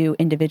important to do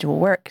individual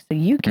work. So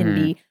you can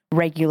be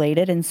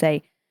regulated and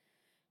say,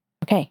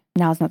 okay,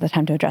 now's not the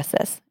time to address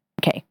this.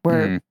 Okay,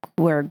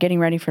 we're getting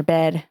ready for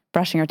bed,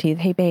 brushing our teeth.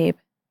 Hey, babe,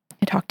 can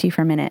I talk to you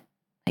for a minute?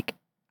 Like,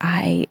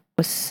 I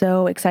was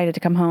so excited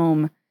to come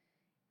home,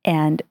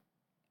 and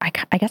I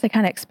guess I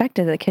kind of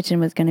expected that the kitchen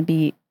was going to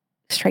be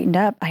straightened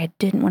up. I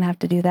didn't want to have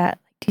to do that.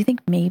 Do you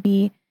think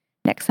maybe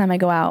next time I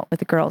go out with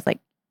the girls, like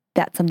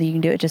that's something you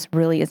can do? It just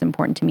really is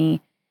important to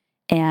me,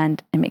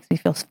 and it makes me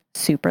feel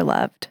super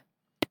loved.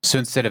 So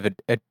instead of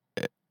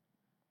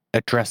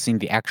addressing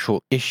the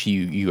actual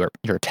issue, you're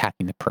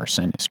attacking the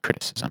person is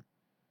criticism.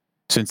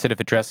 So instead of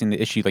addressing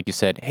the issue, like you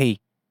said, hey,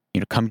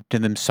 come to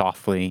them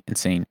softly and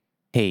saying,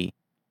 hey,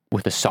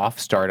 with a soft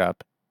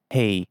startup,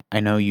 hey, I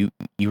know you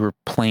were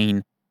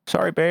playing,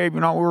 sorry, babe,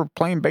 we were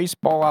playing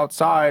baseball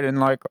outside and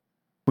like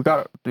we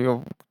got,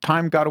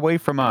 time got away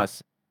from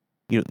us.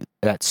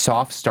 That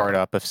soft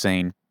startup of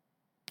saying,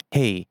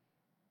 hey,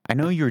 I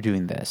know you're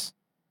doing this,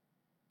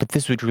 but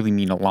this would really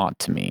mean a lot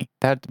to me.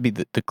 That'd be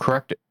the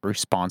correct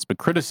response. But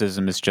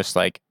criticism is just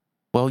like,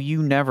 well,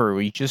 you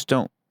just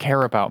don't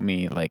care about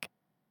me. Like,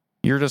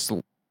 you're just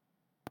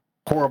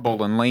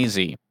horrible and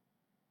lazy.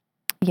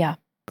 Yeah.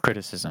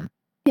 Criticism.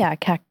 Yeah,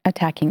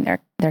 attacking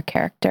their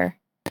character.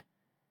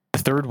 The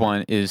third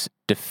one is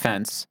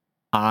defense.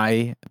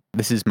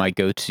 This is my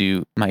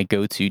go-to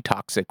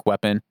toxic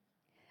weapon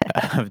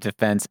of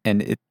defense,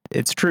 and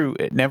it's true.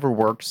 It never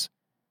works,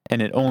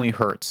 and it only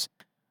hurts.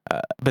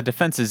 But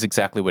defense is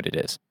exactly what it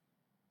is.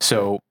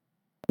 So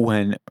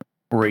when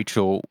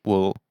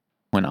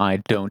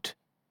I don't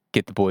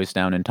get the boys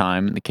down in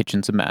time and the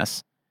kitchen's a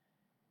mess,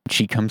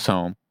 she comes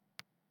home.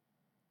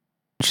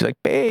 She's like,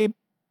 babe,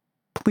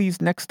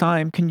 please, next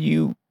time, can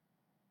you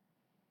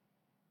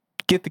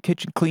get the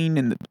kitchen clean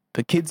and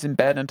the kids in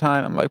bed on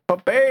time? I'm like,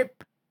 but babe,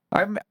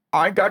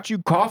 I got you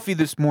coffee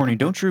this morning.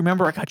 Don't you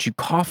remember? I got you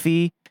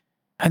coffee.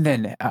 And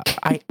then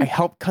I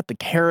helped cut the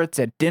carrots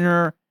at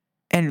dinner.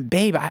 And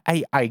babe,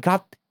 I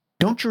got,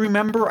 don't you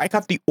remember? I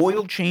got the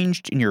oil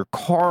changed in your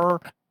car.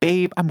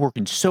 Babe, I'm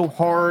working so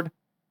hard.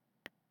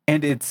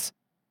 And it's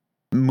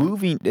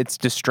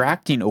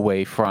distracting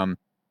away from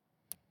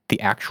the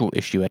actual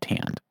issue at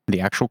hand,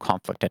 the actual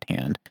conflict at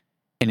hand.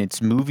 And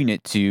it's moving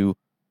it to,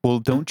 well,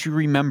 don't you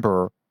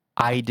remember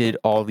I did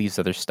all these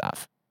other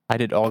stuff? I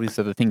did all these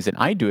other things, and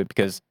I do it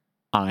because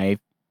I'm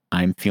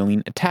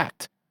feeling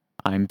attacked.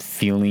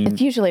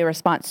 It's usually a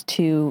response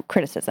to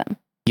criticism.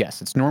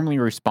 Yes, it's normally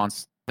a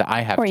response that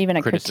I have, or even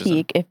a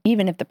criticism. critique.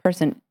 Even if the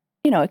person,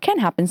 it can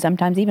happen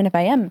sometimes. Even if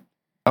I am,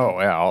 oh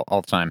yeah,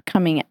 all the time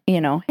coming,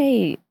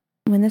 hey,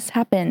 when this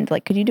happened,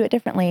 like, could you do it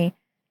differently?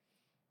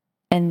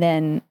 And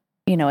then,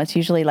 it's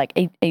usually like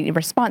a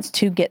response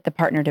to get the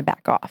partner to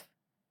back off.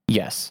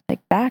 Yes, like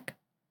back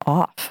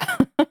off.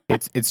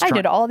 It's. I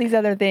did all these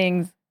other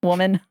things,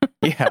 woman.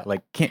 Yeah,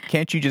 like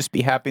can't you just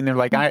be happy? And they're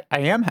like, I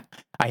am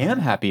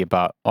happy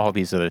about all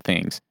these other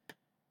things.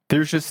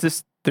 There's just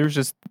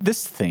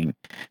this thing.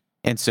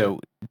 And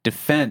so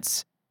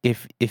defense,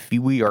 if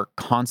we are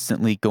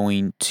constantly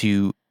going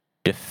to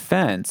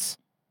defense,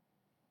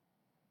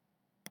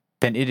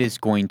 then it is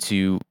going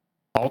to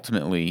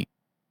ultimately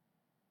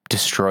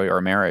destroy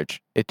our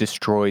marriage. It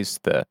destroys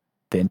the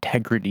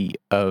integrity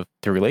of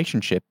the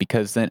relationship,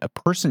 because then a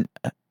person,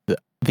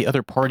 the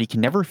other party,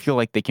 can never feel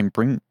like they can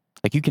bring,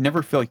 like, you can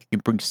never feel like you can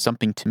bring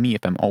something to me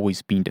if I'm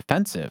always being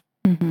defensive.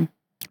 Mm-hmm.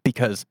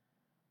 Because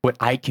what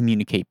I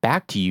communicate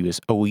back to you is,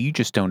 oh, well, you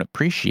just don't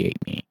appreciate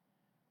me.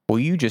 Well,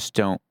 you just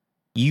don't,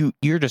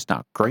 you're just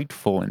not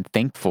grateful and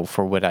thankful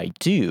for what I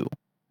do.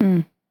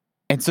 Mm.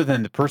 And so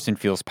then the person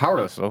feels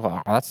powerless.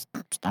 Oh, that's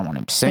not what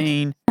I'm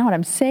saying. That's not what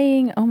I'm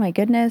saying. Oh my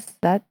goodness,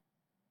 that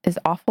is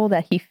awful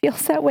that he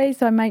feels that way.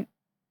 So I might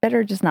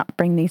better just not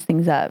bring these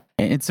things up.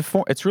 And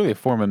it's really a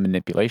form of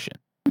manipulation.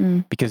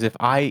 Mm. Because if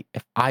I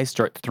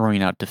start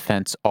throwing out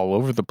defense all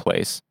over the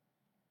place,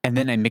 and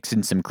then I mix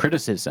in some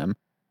criticism,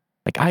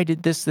 like, I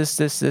did this,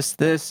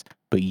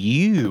 but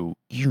you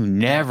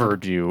never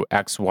do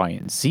X, Y,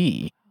 and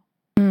Z.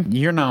 Mm.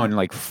 You're now in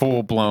like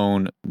full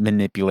blown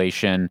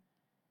manipulation,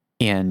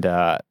 and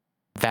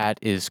that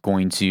is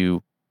going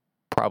to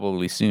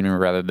probably sooner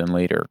rather than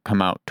later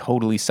come out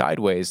totally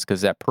sideways,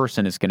 because that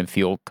person is going to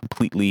feel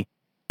completely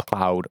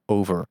plowed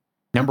over.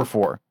 Number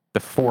 4, the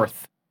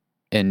fourth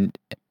and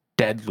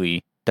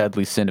deadly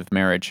sin of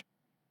marriage.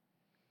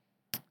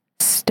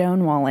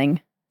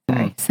 Stonewalling.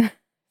 Sorry.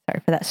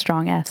 Sorry for that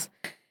strong S,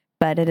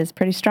 but it is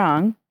pretty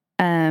strong.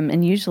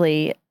 And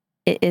usually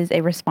it is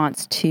a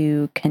response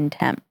to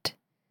contempt,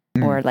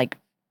 or like,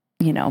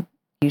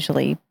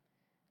 usually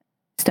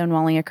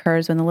stonewalling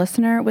occurs when the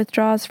listener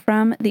withdraws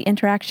from the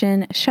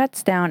interaction,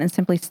 shuts down, and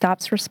simply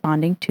stops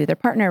responding to their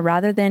partner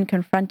rather than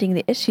confronting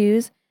the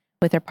issues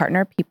with their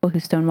partner. People who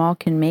stonewall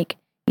can make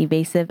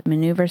evasive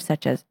maneuvers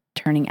such as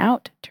tuning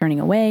out, turning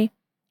away,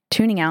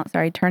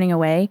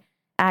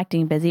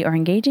 acting busy, or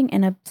engaging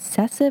in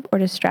obsessive or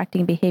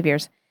distracting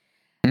behaviors.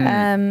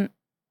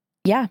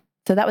 Yeah.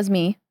 So that was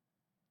me.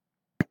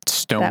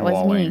 Stonewalling. That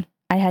was me.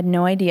 I had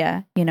no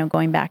idea,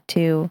 going back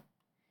to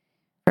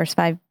first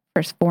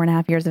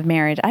 4.5 years of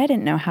marriage, I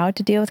didn't know how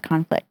to deal with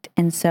conflict.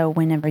 And so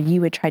whenever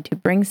you would try to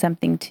bring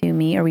something to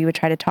me, or we would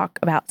try to talk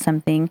about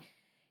something,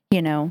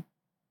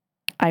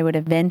 I would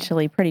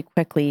eventually pretty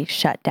quickly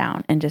shut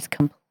down and just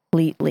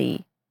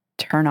completely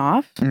turn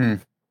off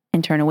and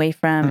turn away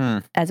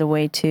from, as a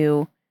way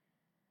to,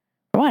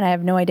 for one, I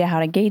have no idea how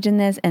to engage in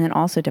this, and then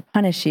also to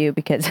punish you,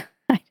 because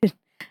I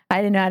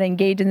didn't know how to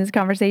engage in this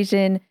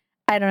conversation.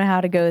 I don't know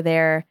how to go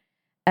there.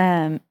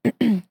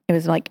 It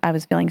was like I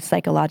was feeling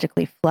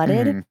psychologically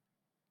flooded.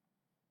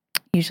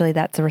 Usually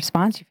that's a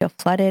response. You feel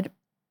flooded.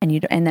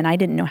 and then I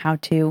didn't know how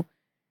to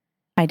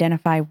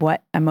identify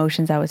what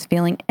emotions I was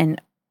feeling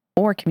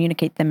or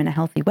communicate them in a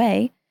healthy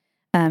way.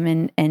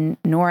 And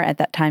nor at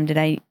that time did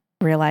I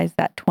realize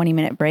that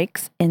 20-minute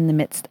breaks in the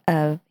midst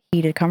of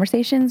heated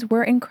conversations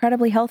were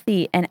incredibly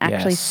healthy and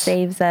actually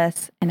saves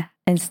us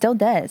and still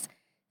does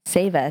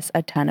save us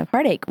a ton of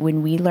heartache.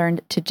 When we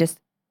learned to just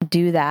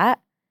do that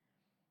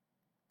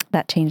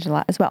changed a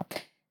lot as well.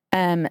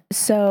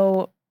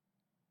 So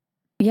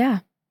yeah,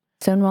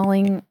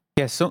 stonewalling.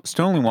 Yeah, so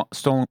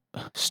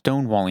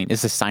stonewalling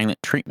is a silent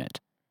treatment.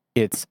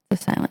 It's the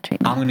silent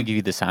treatment. I'm going to give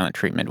you the silent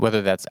treatment,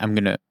 whether that's I'm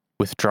going to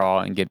withdraw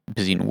and get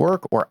busy in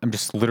work, or I'm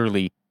just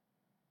literally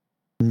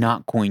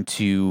not going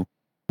to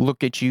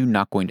look at you,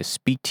 not going to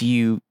speak to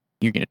you.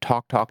 You're going to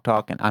talk,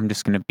 and I'm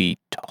just going to be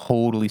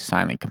totally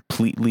silent,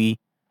 completely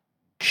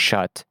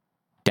shut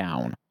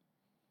down.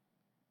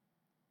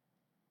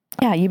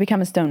 Yeah, you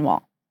become a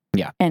stonewall.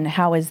 Yeah. And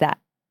how is that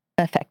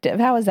effective?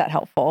 How is that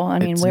helpful? I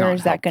mean, where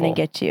is that going to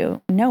get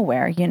you?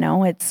 Nowhere.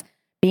 It's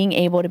being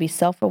able to be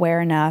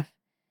self-aware enough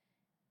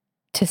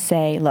to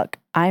say, look,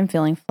 I'm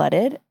feeling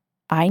flooded.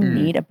 I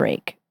need a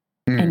break.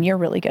 And you're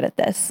really good at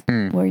this.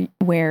 Where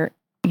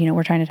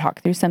we're trying to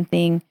talk through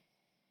something.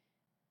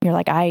 You're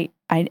like,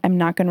 I'm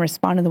not going to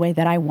respond in the way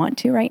that I want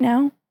to right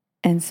now.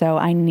 And so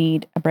I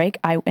need a break.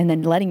 And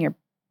then letting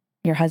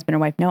your husband or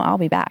wife know, I'll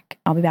be back.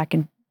 I'll be back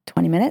in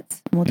 20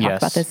 minutes. And we'll talk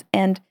about this.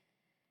 And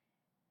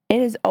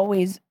it is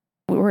always,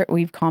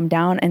 we've calmed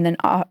down. And then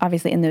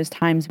obviously in those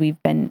times we've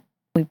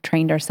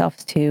trained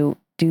ourselves to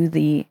do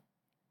the,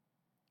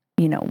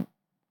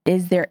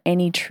 is there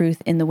any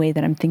truth in the way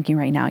that I'm thinking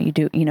right now? You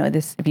do,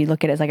 this, if you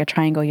look at it as like a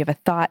triangle, you have a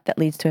thought that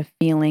leads to a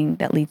feeling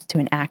that leads to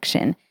an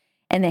action.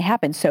 And they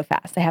happen so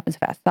fast. They happen so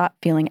fast. Thought,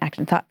 feeling,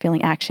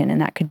 action.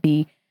 And that could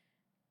be,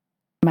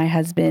 my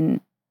husband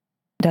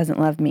doesn't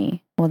love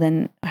me. Well,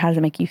 then how does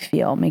it make you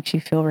feel? Makes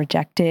you feel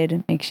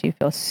rejected, makes you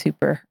feel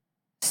super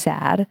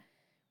sad,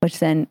 which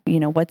then,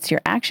 what's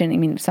your action? I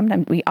mean,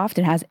 sometimes we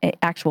often has an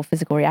actual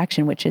physical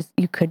reaction, which is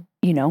you could,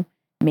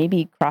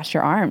 maybe cross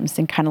your arms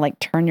and kind of like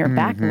turn your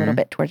back a little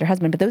bit towards your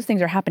husband. But those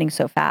things are happening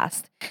so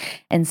fast.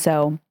 And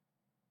so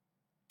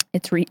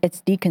it's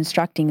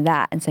deconstructing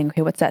that and saying,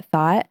 okay, what's that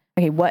thought?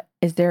 Okay, what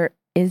is there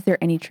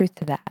any truth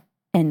to that?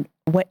 And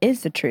what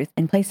is the truth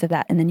in place of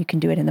that? And then you can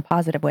do it in the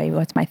positive way.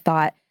 What's my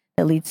thought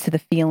that leads to the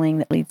feeling,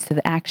 that leads to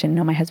the action?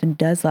 No, my husband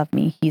does love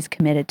me. He's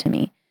committed to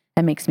me.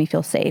 That makes me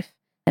feel safe.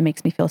 That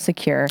makes me feel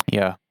secure.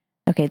 Yeah.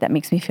 Okay, that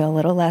makes me feel a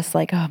little less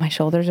like, oh, my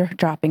shoulders are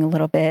dropping a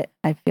little bit.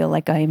 I feel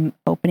like I'm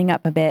opening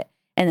up a bit.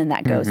 And then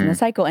that goes in the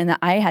cycle. And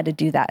I had to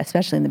do that,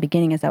 especially in the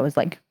beginning, as I was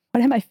like,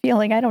 what am I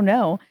feeling? I don't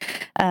know.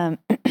 And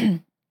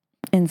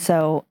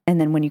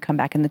then when you come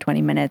back in the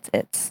 20 minutes,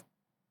 it's,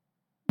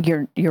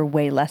 you're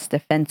way less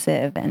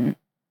defensive and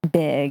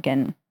big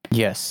and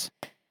yes.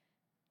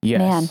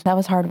 Man, that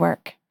was hard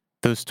work.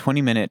 Those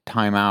 20-minute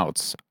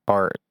timeouts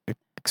are,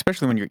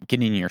 especially when you're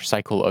getting in your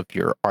cycle of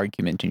your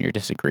argument and your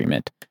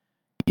disagreement,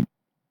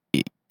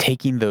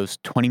 taking those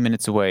 20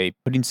 minutes away,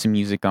 putting some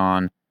music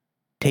on,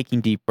 taking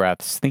deep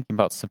breaths, thinking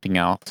about something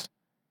else.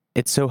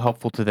 It's so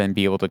helpful to then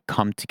be able to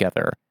come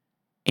together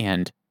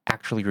and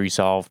actually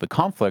resolve the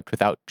conflict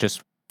without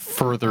just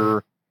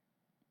further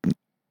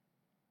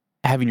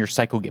having your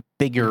cycle get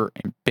bigger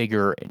and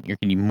bigger, and you're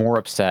getting more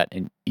upset,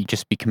 and you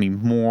just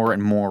becoming more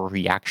and more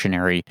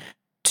reactionary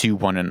to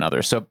one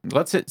another. So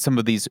let's hit some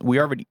of these. We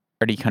already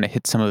kind of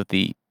hit some of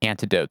the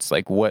antidotes,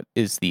 like what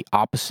is the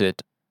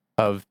opposite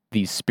of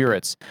these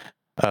spirits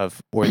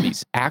or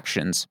these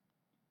actions.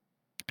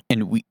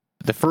 And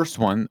the first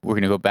one, we're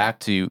going to go back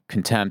to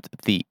contempt.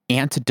 The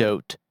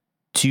antidote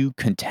to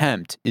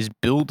contempt is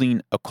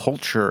building a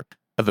culture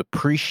of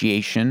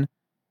appreciation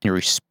and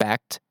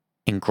respect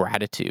and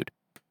gratitude.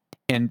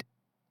 And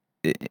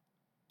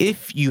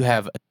if you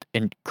have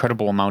an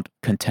incredible amount of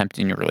contempt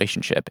in your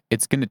relationship,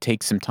 it's going to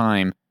take some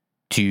time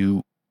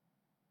to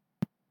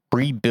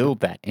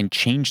rebuild that and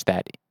change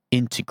that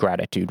into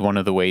gratitude. One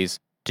of the ways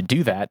to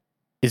do that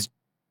is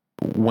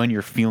when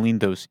you're feeling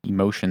those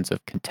emotions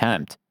of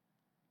contempt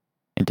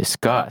and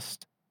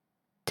disgust,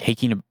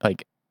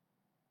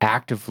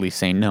 actively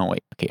saying, no,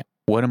 wait, okay,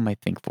 what am I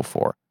thankful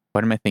for?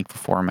 What am I thankful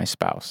for in my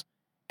spouse?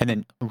 And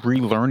then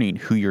relearning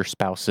who your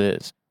spouse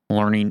is,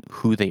 learning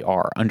who they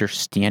are,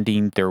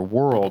 understanding their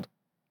world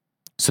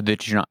so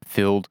that you're not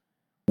filled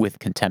with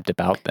contempt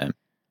about them.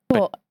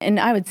 Well, and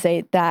I would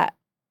say that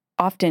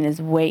often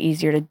is way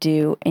easier to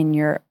do in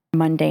your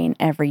mundane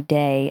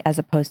everyday as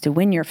opposed to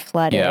when you're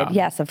flooded. Yeah,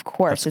 yes, of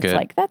course. it's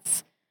good.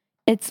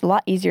 It's a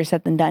lot easier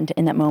said than done to,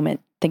 in that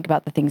moment, think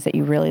about the things that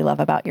you really love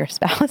about your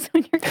spouse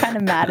when you're kind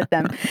of mad at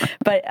them.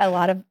 But a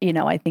lot of,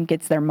 I think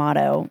it's their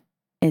motto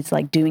is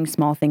like doing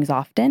small things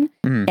often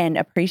and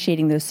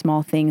appreciating those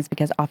small things,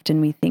 because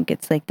often we think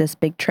it's like this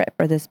big trip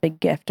or this big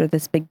gift or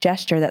this big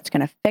gesture that's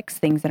going to fix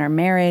things in our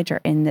marriage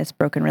or in this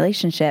broken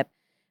relationship.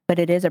 But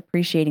it is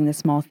appreciating the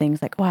small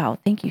things like, wow,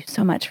 thank you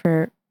so much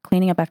for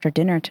cleaning up after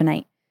dinner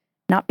tonight.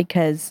 Not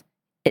because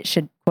it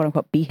should, quote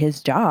unquote, be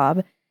his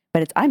job,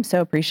 But I'm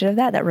so appreciative of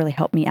that. That really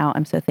helped me out.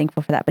 I'm so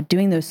thankful for that. But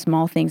doing those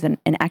small things and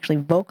actually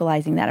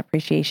vocalizing that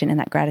appreciation and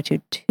that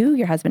gratitude to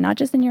your husband, not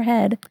just in your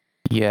head,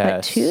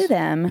 but to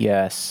them.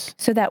 Yes.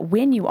 So that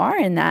when you are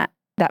in that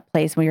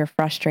place where you're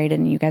frustrated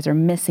and you guys are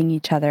missing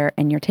each other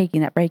and you're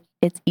taking that break,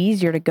 it's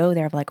easier to go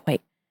there of like,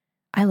 wait,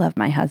 I love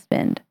my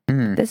husband.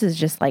 This is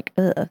just like,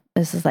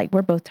 this is like,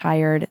 we're both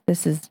tired.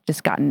 This has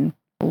just gotten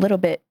a little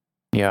bit,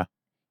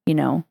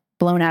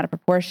 blown out of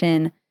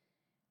proportion.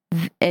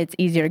 It's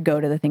easier to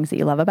go to the things that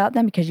you love about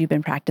them because you've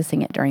been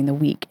practicing it during the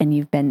week and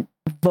you've been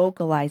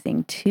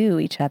vocalizing to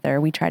each other.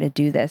 We try to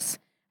do this.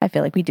 I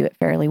feel like we do it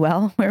fairly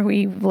well, where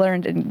we've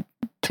learned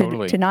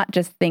to not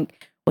just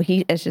think, well,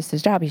 it's just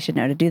his job, he should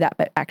know to do that,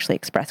 but actually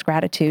express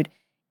gratitude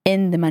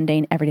in the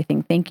mundane, everyday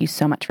thing. Thank you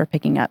so much for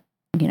picking up,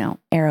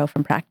 Arrow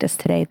from practice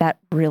today. That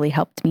really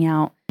helped me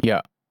out. Yeah.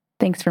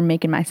 Thanks for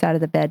making my side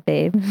of the bed,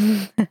 babe.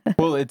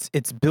 Well,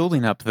 it's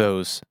building up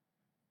those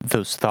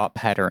thought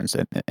patterns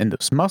and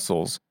those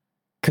muscles.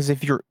 Because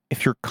if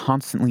you're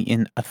constantly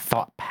in a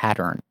thought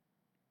pattern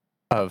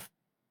of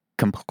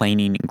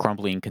complaining and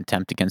grumbling and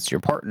contempt against your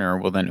partner,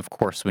 well, then of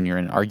course when you're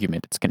in an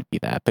argument, it's going to be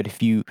that. But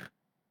if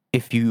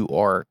you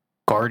are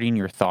guarding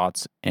your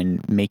thoughts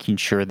and making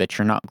sure that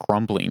you're not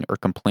grumbling or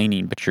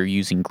complaining, but you're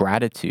using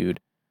gratitude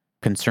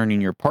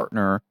concerning your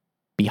partner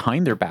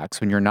behind their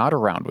backs when you're not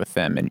around with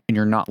them, and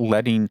you're not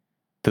letting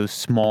those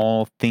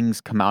small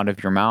things come out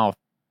of your mouth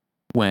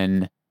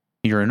when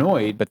you're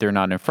annoyed, but they're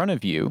not in front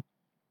of you,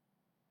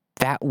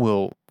 that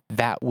will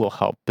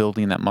help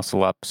building that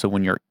muscle up. So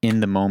when you're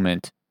in the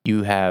moment,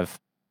 you're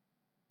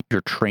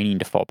training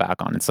to fall back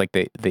on. It's like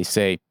they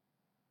say,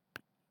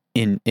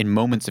 in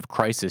moments of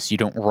crisis, you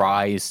don't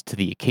rise to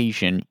the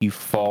occasion, you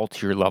fall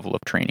to your level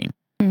of training.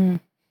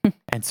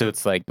 And so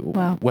it's like,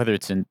 wow, whether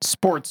it's in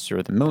sports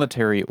or the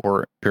military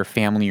or your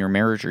family or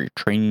marriage, or you're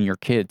training your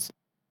kids,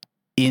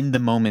 in the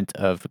moment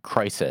of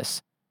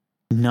crisis,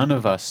 none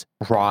of us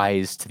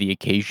rise to the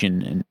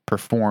occasion and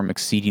perform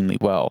exceedingly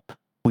well.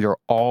 We are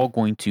all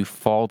going to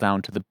fall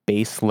down to the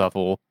base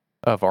level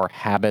of our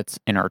habits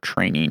and our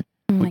training,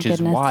 which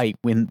is why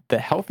when the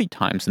healthy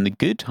times and the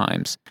good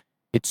times,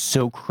 it's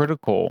so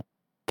critical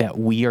that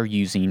we are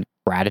using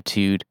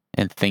gratitude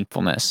and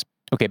thankfulness.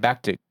 Okay,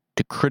 back to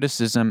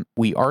criticism.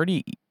 You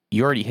already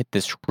hit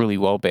this really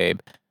well,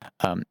 babe.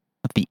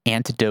 The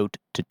antidote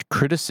to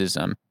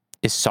criticism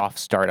is soft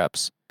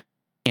startups.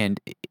 And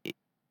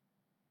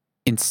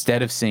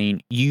instead of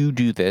saying, you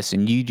do this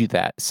and you do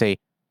that, say,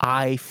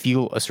 I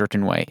feel a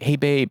certain way. Hey,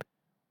 babe,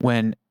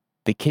 when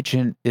the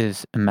kitchen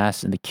is a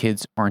mess and the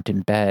kids aren't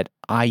in bed,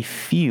 I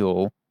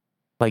feel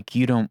like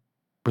you don't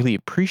really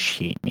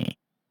appreciate me.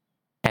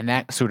 And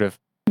that sort of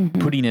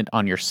putting it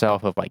on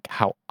yourself of like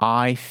how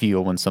I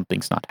feel when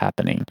something's not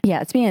happening.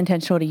 Yeah, it's being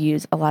intentional to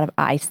use a lot of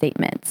I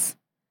statements,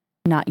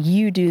 not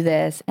you do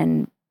this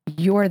and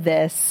you're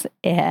this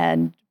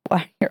and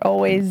you're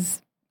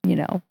always,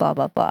 blah,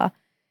 blah, blah.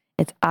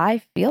 It's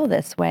I feel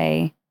this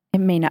way. It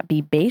may not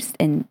be based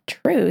in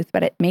truth,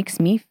 but it makes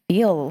me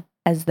feel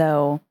as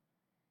though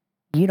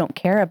you don't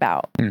care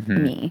about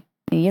me.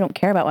 You don't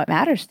care about what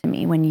matters to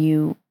me when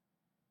you,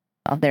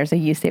 there's a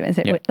you statement.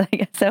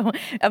 Yep. So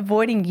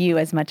avoiding you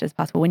as much as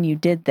possible. When you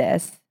did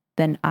this,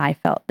 then I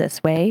felt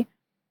this way.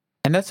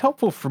 And that's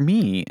helpful for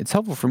me. It's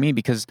helpful for me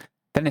because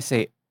then I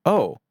say,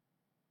 oh,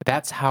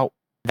 that's how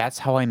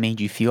I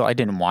made you feel. I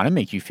didn't want to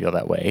make you feel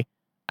that way.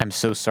 I'm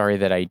so sorry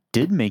that I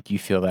did make you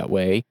feel that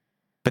way.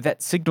 But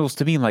that signals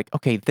to me like,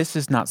 okay, this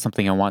is not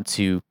something I want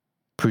to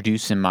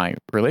produce in my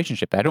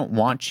relationship. I don't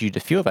want you to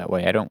feel that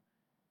way. I don't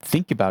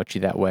think about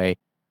you that way.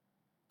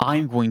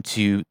 I'm going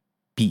to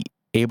be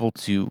able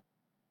to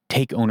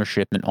take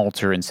ownership and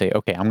alter and say,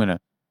 okay, I'm going to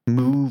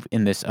move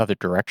in this other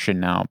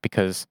direction now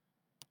because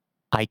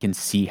I can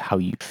see how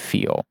you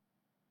feel.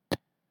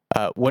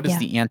 What is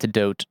the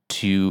antidote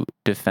to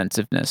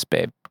defensiveness,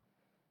 babe?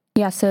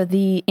 Yeah, so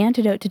the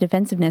antidote to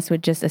defensiveness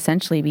would just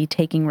essentially be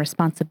taking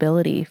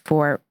responsibility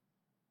for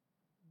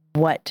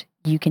what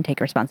you can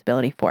take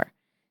responsibility for.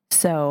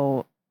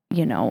 So,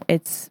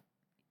 it's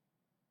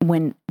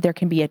when there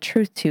can be a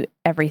truth to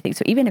everything.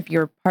 So even if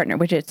your partner,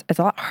 which it's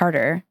a lot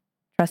harder,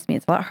 trust me,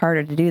 it's a lot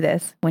harder to do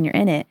this when you're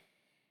in it.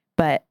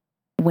 But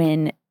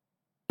when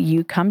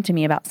you come to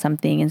me about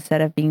something,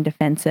 instead of being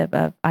defensive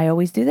of, I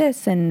always do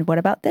this, and what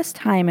about this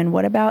time? And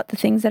what about the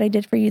things that I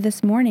did for you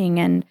this morning?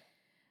 And,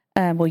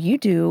 well, you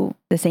do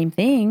the same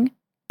thing.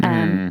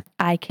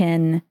 I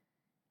can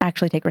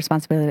actually take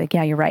responsibility. Like,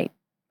 yeah, you're right.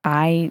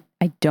 I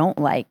don't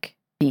like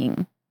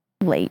being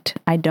late.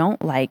 I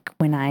don't like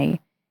when I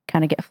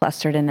kind of get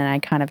flustered and then I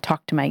kind of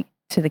talk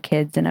to the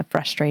kids in a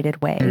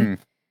frustrated way.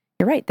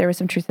 You're right. There was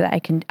some truth to that.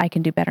 I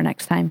can do better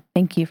next time.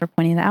 Thank you for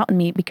pointing that out in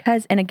me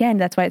because, and again,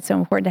 that's why it's so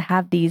important to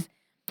have these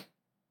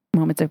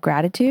moments of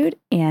gratitude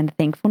and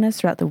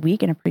thankfulness throughout the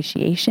week and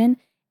appreciation.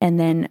 And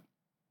then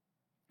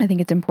I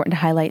think it's important to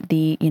highlight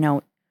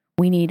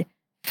we need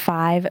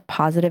 5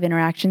 positive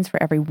interactions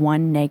for every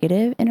 1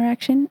 negative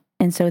interaction.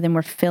 And so then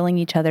we're filling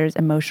each other's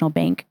emotional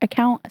bank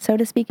account, so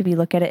to speak, if you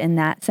look at it in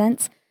that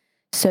sense.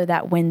 so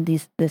that when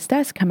this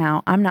does come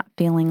out, I'm not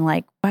feeling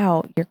like,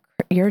 wow,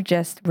 you're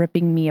just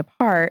ripping me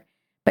apart.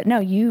 But no,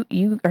 you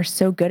are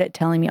so good at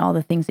telling me all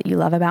the things that you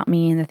love about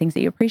me and the things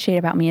that you appreciate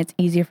about me. It's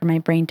easier for my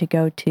brain to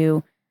go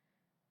to,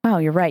 wow,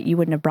 you're right. You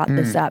wouldn't have brought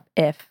this up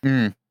if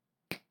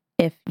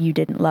you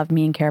didn't love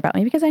me and care about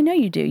me, because I know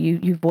you do.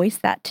 You voice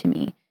that to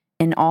me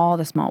in all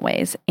the small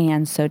ways.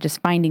 And so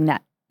just finding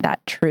that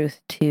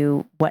truth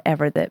to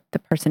whatever the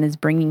person is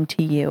bringing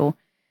to you,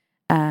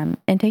 and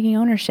taking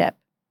ownership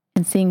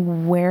and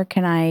seeing, where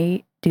can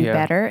I do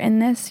better in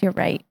this? You're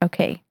right.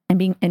 Okay.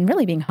 And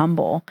really being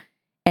humble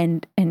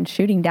and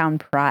shooting down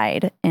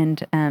pride,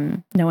 and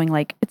knowing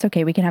like, it's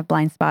okay. We can have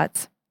blind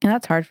spots. And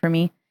that's hard for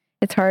me.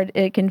 It's hard.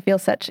 It can feel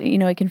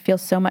it can feel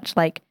so much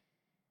like,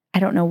 I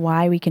don't know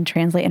why we can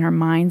translate in our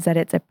minds that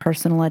it's a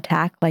personal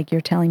attack. Like,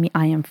 you're telling me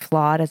I am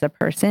flawed as a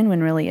person,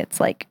 when really it's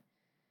like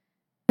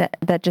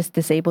that just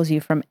disables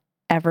you from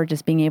ever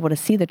just being able to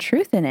see the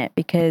truth in it,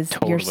 because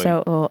you're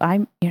so,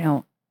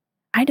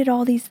 I did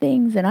all these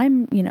things, and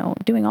I'm,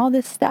 doing all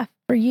this stuff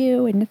for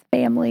you and this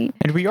family.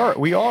 And we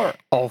are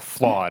all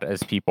flawed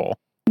as people.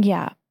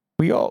 Yeah.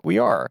 We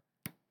are.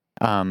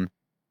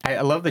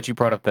 I love that you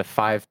brought up the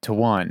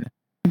 5-to-1,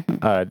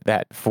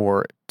 that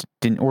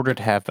in order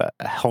to have a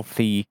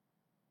healthy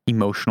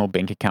emotional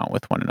bank account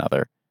with one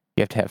another,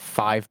 you have to have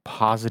 5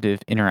 positive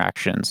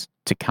interactions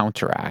to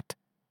counteract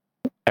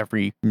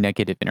every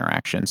negative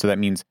interaction. So that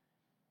means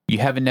you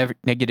have a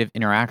negative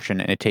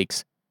interaction, and it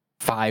takes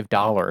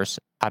 $5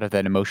 out of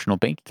that emotional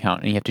bank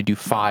account, and you have to do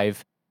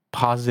 5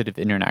 positive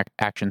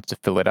interactions to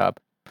fill it up.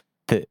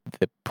 The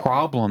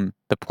problem,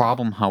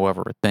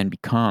 however, then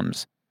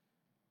becomes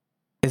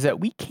is that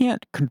we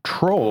can't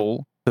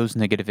control those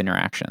negative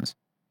interactions.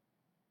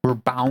 We're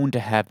bound to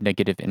have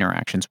negative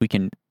interactions. We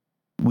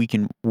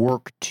can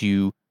work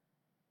to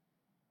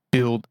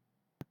build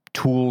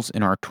tools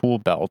in our tool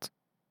belt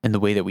in the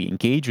way that we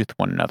engage with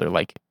one another,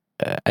 like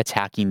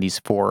attacking these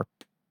four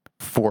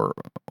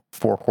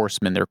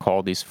horsemen. They're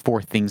called these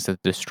 4 things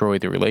that destroy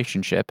the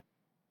relationship.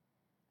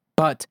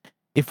 But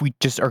if we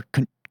just are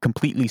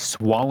completely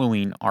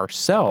swallowing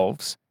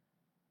ourselves,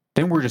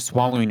 then we're just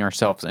swallowing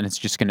ourselves, and it's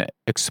just going to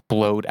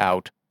explode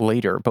out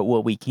later. But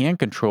what we can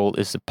control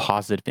is the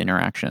positive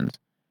interactions.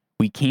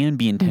 We can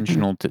be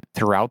intentional to,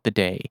 throughout the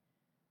day,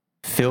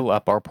 fill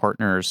up our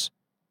partner's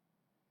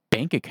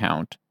bank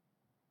account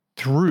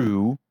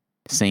through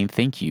saying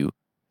thank you,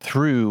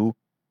 through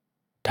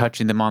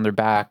touching them on their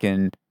back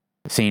and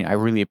saying, I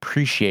really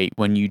appreciate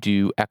when you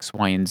do X,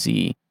 Y, and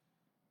Z.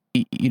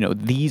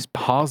 These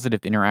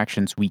positive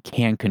interactions we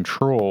can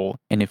control.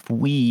 And if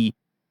we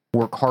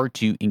work hard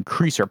to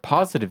increase our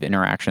positive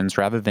interactions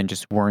rather than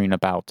just worrying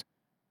about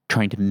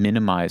trying to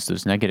minimize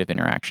those negative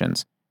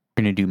interactions,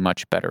 we're going to do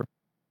much better.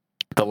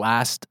 The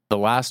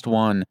last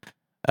one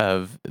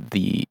of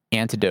the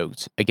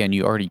antidotes, again,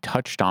 you already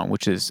touched on,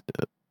 which is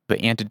the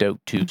antidote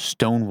to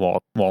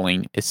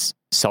stonewalling is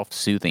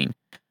self-soothing.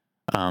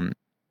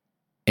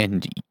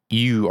 And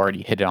you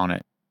already hit on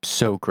it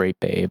so great,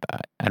 babe.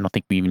 I don't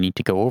think we even need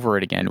to go over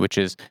it again, which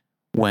is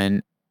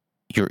when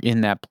you're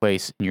in that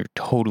place and you're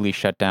totally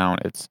shut down,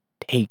 it's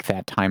take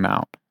that time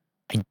out,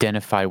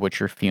 identify what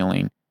you're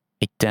feeling,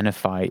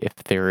 identify if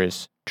there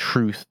is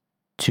truth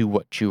to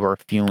what you are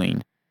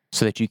feeling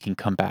so that you can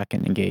come back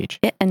and engage.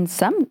 And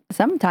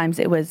sometimes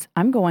it was,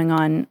 I'm going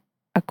on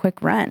a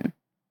quick run.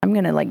 I'm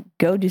going to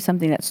go do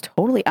something that's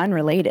totally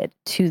unrelated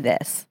to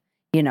this,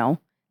 not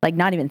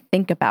even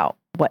think about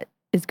what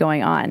is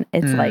going on.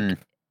 It's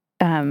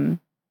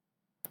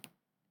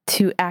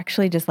to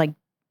actually just I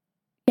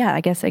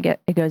guess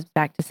it goes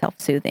back to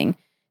self-soothing,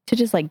 to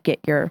just get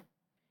your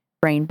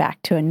brain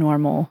back to a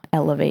normal,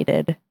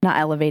 not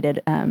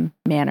elevated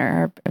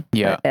manner,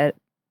 or a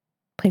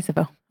place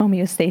of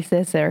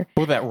homeostasis.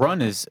 Or that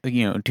run is,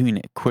 doing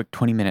a quick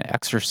 20-minute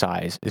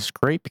exercise is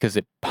great because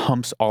it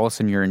pumps all of a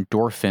sudden your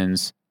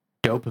endorphins,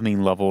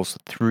 dopamine levels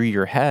through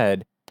your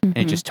head, and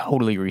it just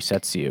totally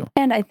resets you.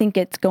 And I think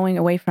it's going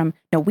away from,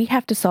 no, we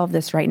have to solve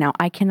this right now.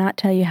 I cannot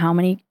tell you how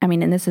many,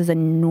 and this is a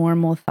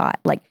normal thought.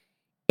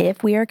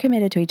 If we are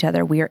committed to each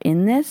other, we are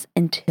in this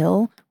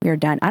until we are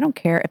done. I don't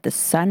care if the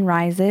sun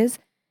rises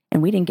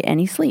and we didn't get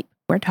any sleep.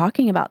 We're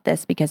talking about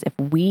this because if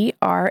we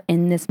are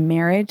in this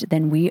marriage,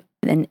 then we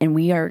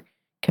are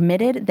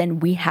committed,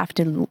 then we have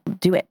to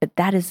do it. But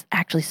that is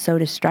actually so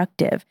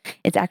destructive.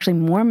 It's actually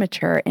more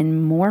mature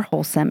and more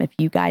wholesome if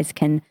you guys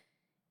can,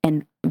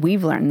 and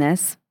we've learned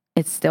this.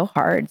 It's still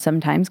hard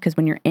sometimes because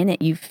when you're in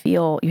it, you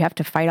feel you have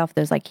to fight off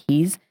those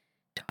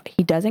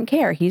he doesn't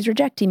care. He's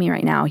rejecting me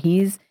right now.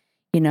 He's,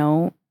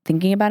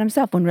 thinking about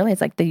himself, when really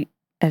it's a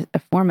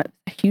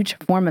huge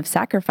form of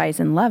sacrifice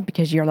and love,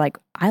 because you're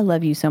I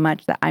love you so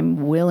much that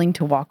I'm willing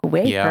to walk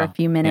away for a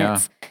few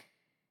minutes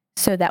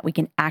so that we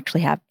can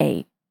actually have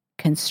a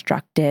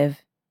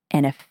constructive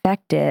and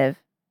effective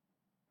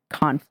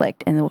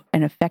conflict and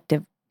an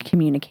effective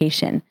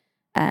communication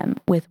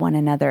with one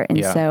another.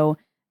 And so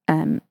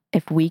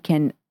if we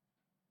can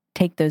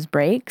take those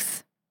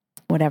breaks,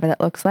 whatever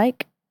that looks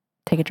like,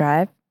 take a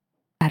drive,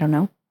 I don't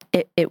know,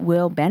 it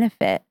will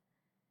benefit.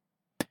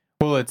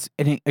 Well,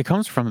 it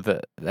comes from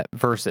that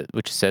verse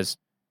which says,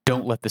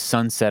 "Don't let the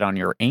sun set on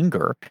your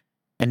anger,"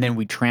 and then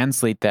we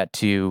translate that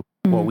to,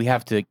 well, we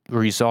have to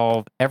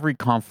resolve every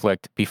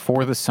conflict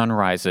before the sun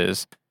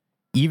rises,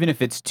 even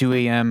if it's 2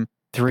 a.m.,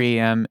 3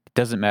 a.m. It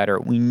doesn't matter.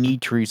 We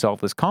need to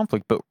resolve this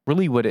conflict. But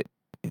really, what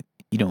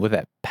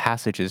that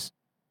passage is,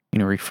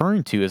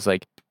 referring to is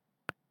like,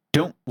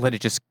 don't let it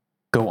just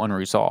go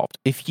unresolved.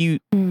 If you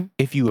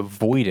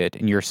avoid it,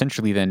 and you're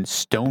essentially then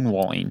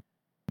stonewalling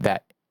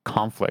that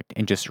conflict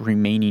and just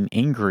remaining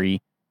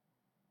angry,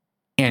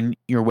 and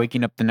you're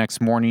waking up the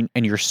next morning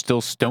and you're still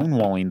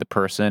stonewalling the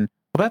person,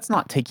 well, that's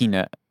not taking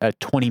a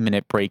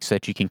 20-minute break so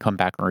that you can come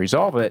back and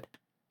resolve it.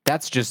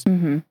 That's just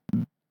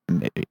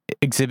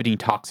exhibiting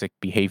toxic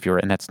behavior,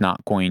 and that's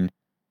not going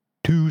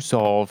to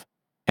solve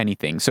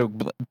anything. So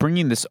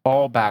bringing this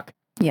all back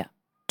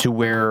to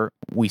where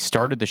we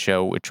started the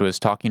show, which was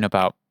talking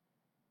about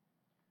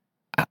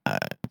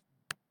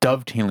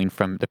dovetailing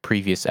from the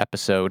previous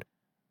episode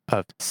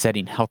of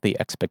setting healthy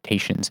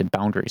expectations and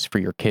boundaries for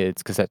your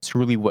kids, because that's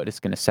really what is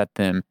going to set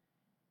them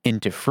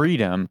into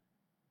freedom.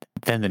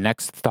 Then the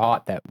next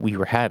thought that we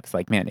had was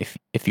like, man,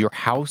 if your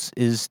house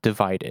is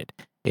divided,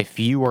 if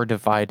you are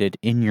divided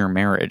in your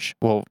marriage,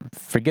 well,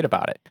 forget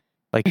about it.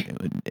 Like,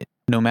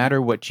 no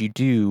matter what you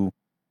do,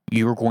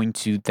 you're going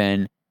to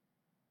then,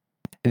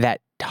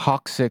 that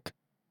toxicity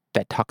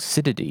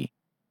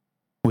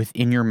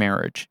within your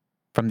marriage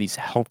from these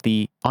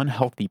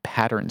unhealthy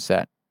patterns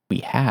that we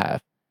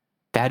have,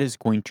 that is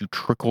going to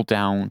trickle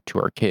down to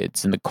our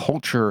kids. And the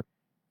culture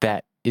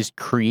that is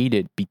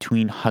created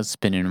between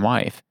husband and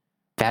wife,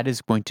 that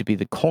is going to be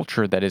the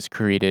culture that is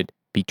created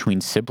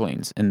between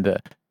siblings, and the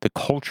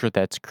culture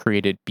that's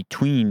created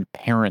between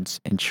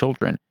parents and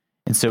children.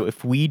 And so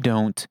if we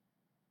don't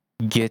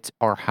get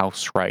our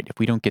house right, if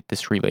we don't get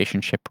this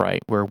relationship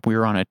right, where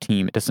we're on a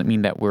team, it doesn't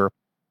mean that we're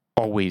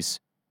always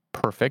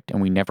perfect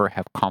and we never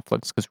have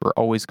conflicts, because we're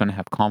always going to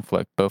have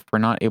conflict. But if we're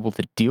not able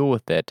to deal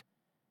with it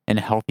in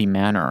a healthy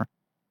manner,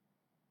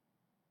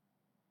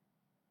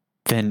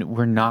 then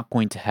we're not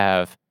going to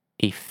have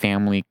a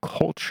family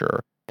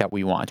culture that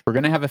we want. We're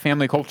going to have a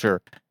family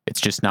culture.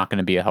 It's just not going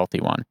to be a healthy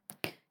one.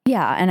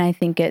 Yeah. And I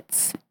think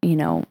it's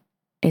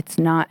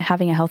not,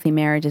 having a healthy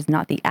marriage is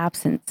not the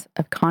absence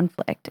of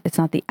conflict. It's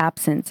not the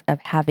absence of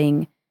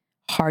having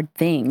hard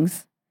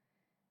things.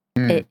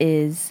 It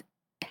is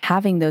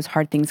having those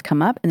hard things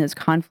come up and those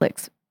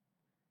conflicts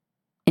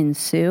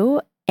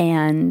ensue,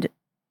 and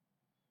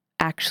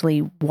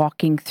actually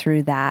walking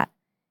through that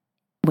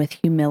with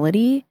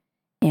humility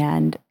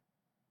and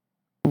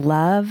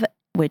love,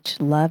 which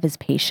love is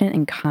patient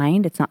and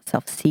kind. It's not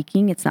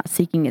self-seeking. It's not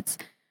seeking its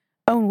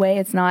own way.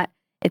 It's not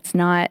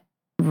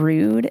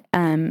rude.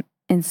 And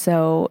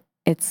so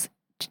it's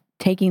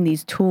taking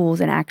these tools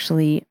and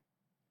actually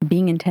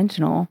being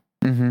intentional.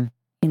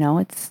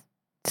 It's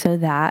so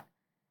that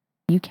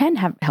you can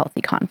have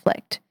healthy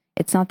conflict.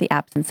 It's not the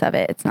absence of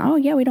it. It's not, oh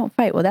yeah, we don't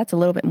fight. Well, that's a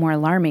little bit more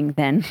alarming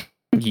than,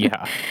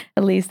 yeah.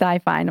 At least I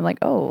find. I'm like,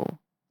 oh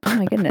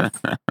my goodness.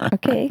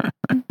 Okay.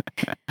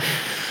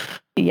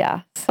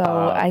 Yeah. So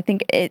I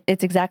think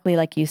it's exactly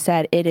like you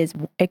said.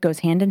 It goes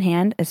hand in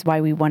hand. Is why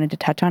we wanted to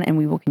touch on it, and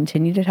we will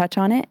continue to touch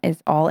on it.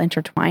 Is all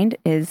intertwined.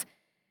 Is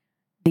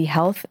the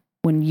health,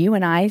 when you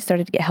and I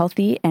started to get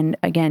healthy, and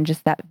again,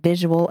 just that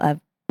visual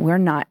of, we're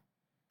not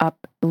up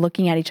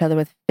looking at each other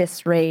with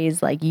fists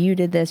raised, like you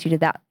did this, you did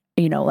that,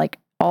 like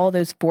all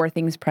those four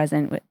things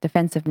present with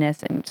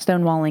defensiveness and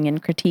stonewalling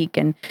and critique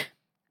and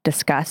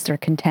disgust or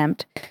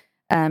contempt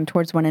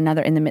towards one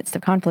another in the midst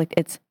of conflict.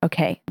 It's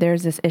okay,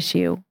 there's this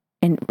issue,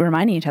 and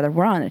reminding each other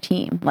we're on a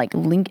team. Like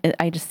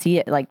I just see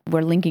it like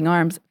we're linking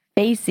arms,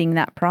 facing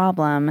that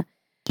problem.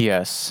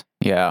 Yes.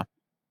 Yeah.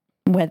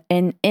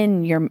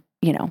 In your,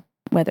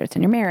 whether it's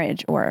in your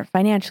marriage or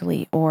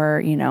financially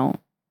or,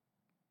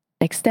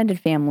 extended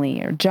family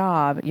or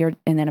job,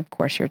 and then of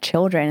course your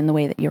children and the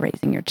way that you're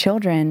raising your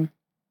children,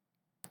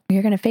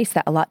 you're going to face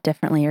that a lot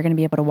differently. You're going to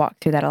be able to walk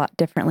through that a lot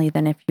differently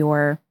than if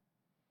you're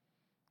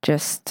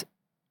just,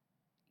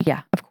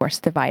 of course,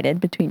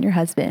 divided between your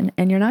husband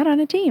and you're not on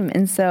a team.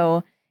 And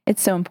so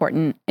it's so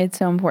important. It's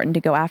so important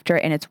to go after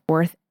it. And it's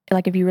worth,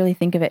 like, if you really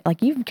think of it,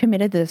 like, you've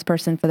committed to this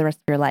person for the rest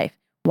of your life.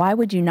 Why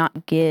would you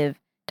not give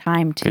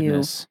time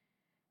to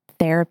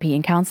therapy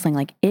and counseling?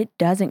 Like, it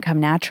doesn't come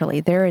naturally.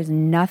 There is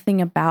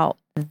nothing about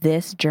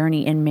this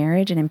journey in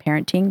marriage and in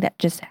parenting that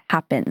just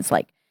happens.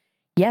 Like,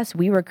 yes,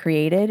 we were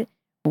created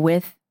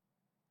with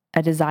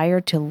a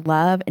desire to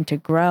love and to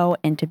grow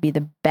and to be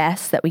the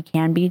best that we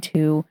can be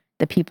to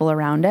the people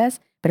around us.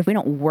 But if we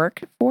don't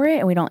work for it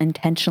and we don't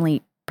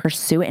intentionally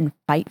pursue it and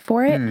fight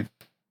for it,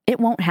 it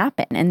won't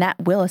happen. And that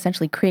will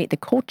essentially create the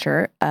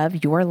culture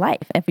of your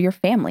life, of your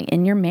family,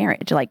 in your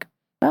marriage. Like,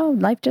 oh,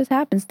 life just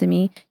happens to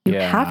me. You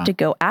have to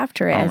go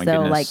after it as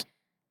though like,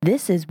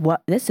 this is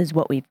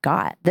what we've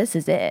got. This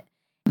is it.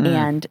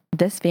 And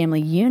this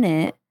family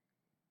unit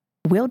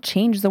will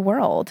change the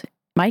world.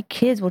 My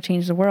kids will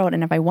change the world.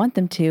 And if I want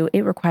them to,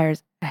 it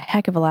requires a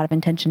heck of a lot of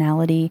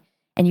intentionality.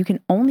 And you can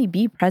only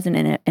be present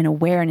and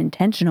aware and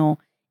intentional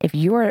if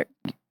you're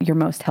your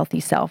most healthy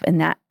self.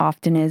 And that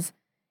often is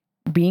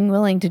being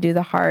willing to do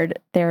the hard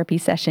therapy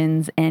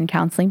sessions and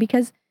counseling,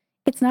 because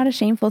it's not a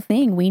shameful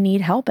thing. We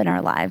need help in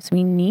our lives.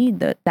 We need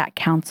that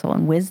counsel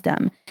and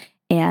wisdom.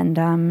 And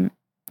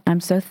I'm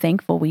so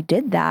thankful we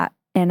did that.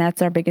 And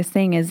that's our biggest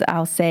thing is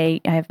I'll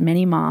say, I have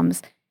many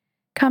moms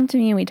come to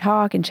me and we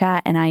talk and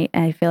chat. And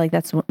I feel like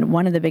that's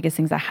one of the biggest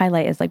things I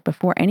highlight is like,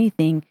 before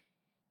anything,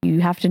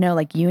 you have to know,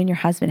 like, you and your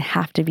husband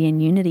have to be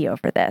in unity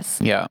over this.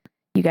 Yeah.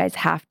 You guys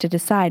have to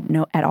decide,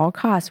 no, at all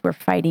costs, we're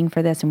fighting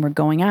for this and we're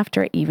going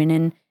after it, even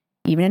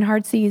in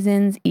hard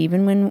seasons,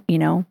 even when,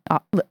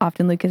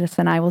 often Lucas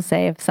and I will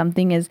say, if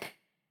something is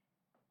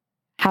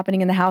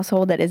happening in the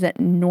household that isn't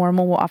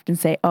normal, we'll often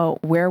say, oh,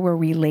 where were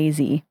we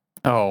lazy?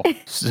 Oh,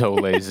 so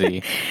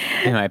lazy.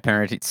 And my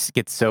parents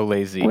get so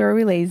lazy. Where were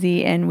we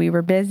lazy? And we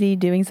were busy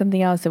doing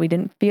something else. So we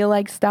didn't feel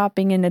like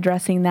stopping and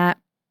addressing that.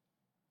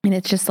 And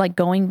it's just like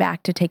going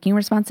back to taking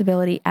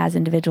responsibility as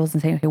individuals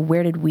and saying, okay,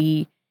 where do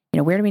we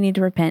need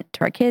to repent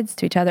to our kids,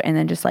 to each other, and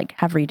then just like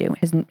have redo.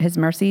 His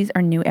mercies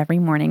are new every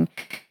morning.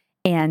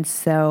 And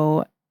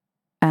so,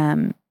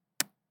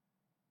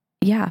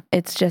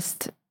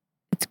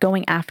 it's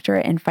going after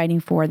it and fighting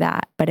for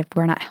that. But if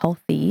we're not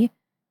healthy,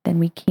 then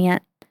we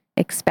can't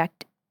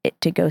expect it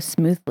to go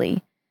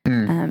smoothly.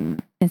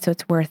 And so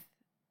it's worth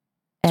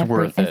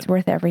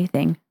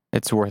everything.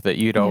 It's worth it.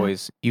 You'd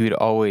always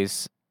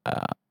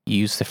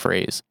use the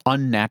phrase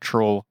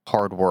unnatural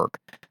hard work.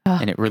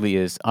 And it really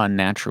is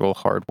unnatural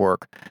hard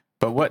work.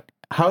 But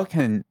how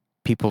can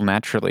people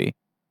naturally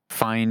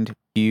find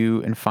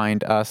you and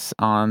find us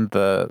on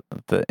the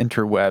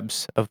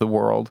interwebs of the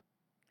world?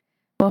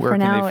 Well, where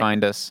can they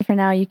find us? For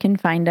now, you can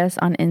find us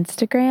on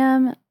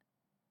Instagram.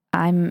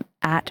 I'm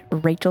at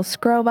Rachel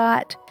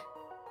Scrobot,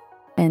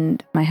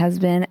 and my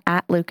husband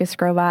at Lucas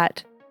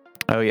Scrobot.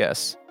 Oh,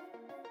 yes.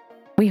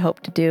 We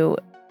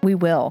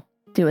will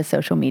do a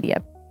social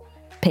media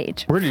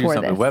page. We're going to do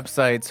something,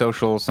 website,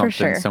 social,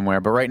 something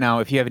somewhere. But right now,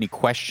 if you have any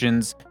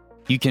questions,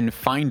 you can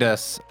find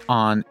us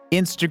on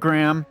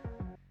Instagram.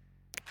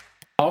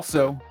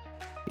 Also,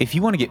 if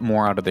you want to get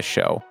more out of the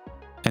show,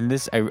 and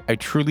this, I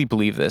truly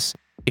believe this,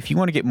 if you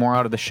want to get more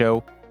out of the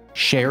show,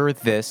 share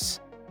this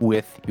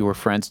with your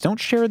friends. Don't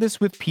share this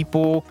with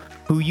people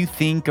who you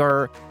think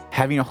are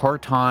having a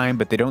hard time,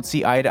 but they don't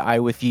see eye to eye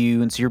with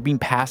you. And so you're being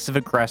passive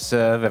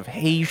aggressive of,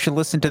 hey, you should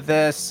listen to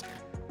this.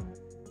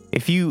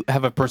 If you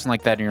have a person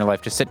like that in your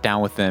life, just sit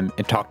down with them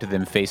and talk to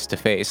them face to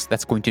face.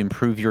 That's going to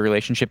improve your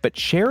relationship. But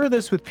share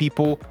this with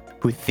people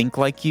who think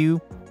like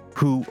you,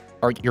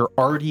 you're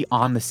already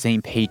on the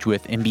same page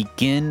with, and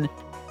begin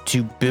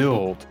to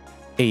build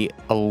a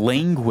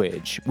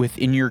language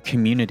within your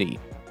community,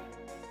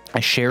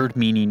 a shared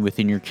meaning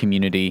within your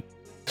community,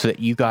 so that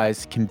you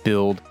guys can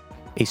build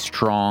a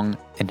strong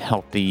and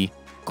healthy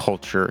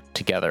culture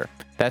together.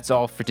 That's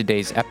all for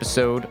today's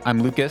episode.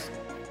 I'm Lucas.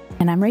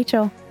 And I'm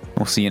Rachel.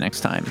 We'll see you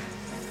next time.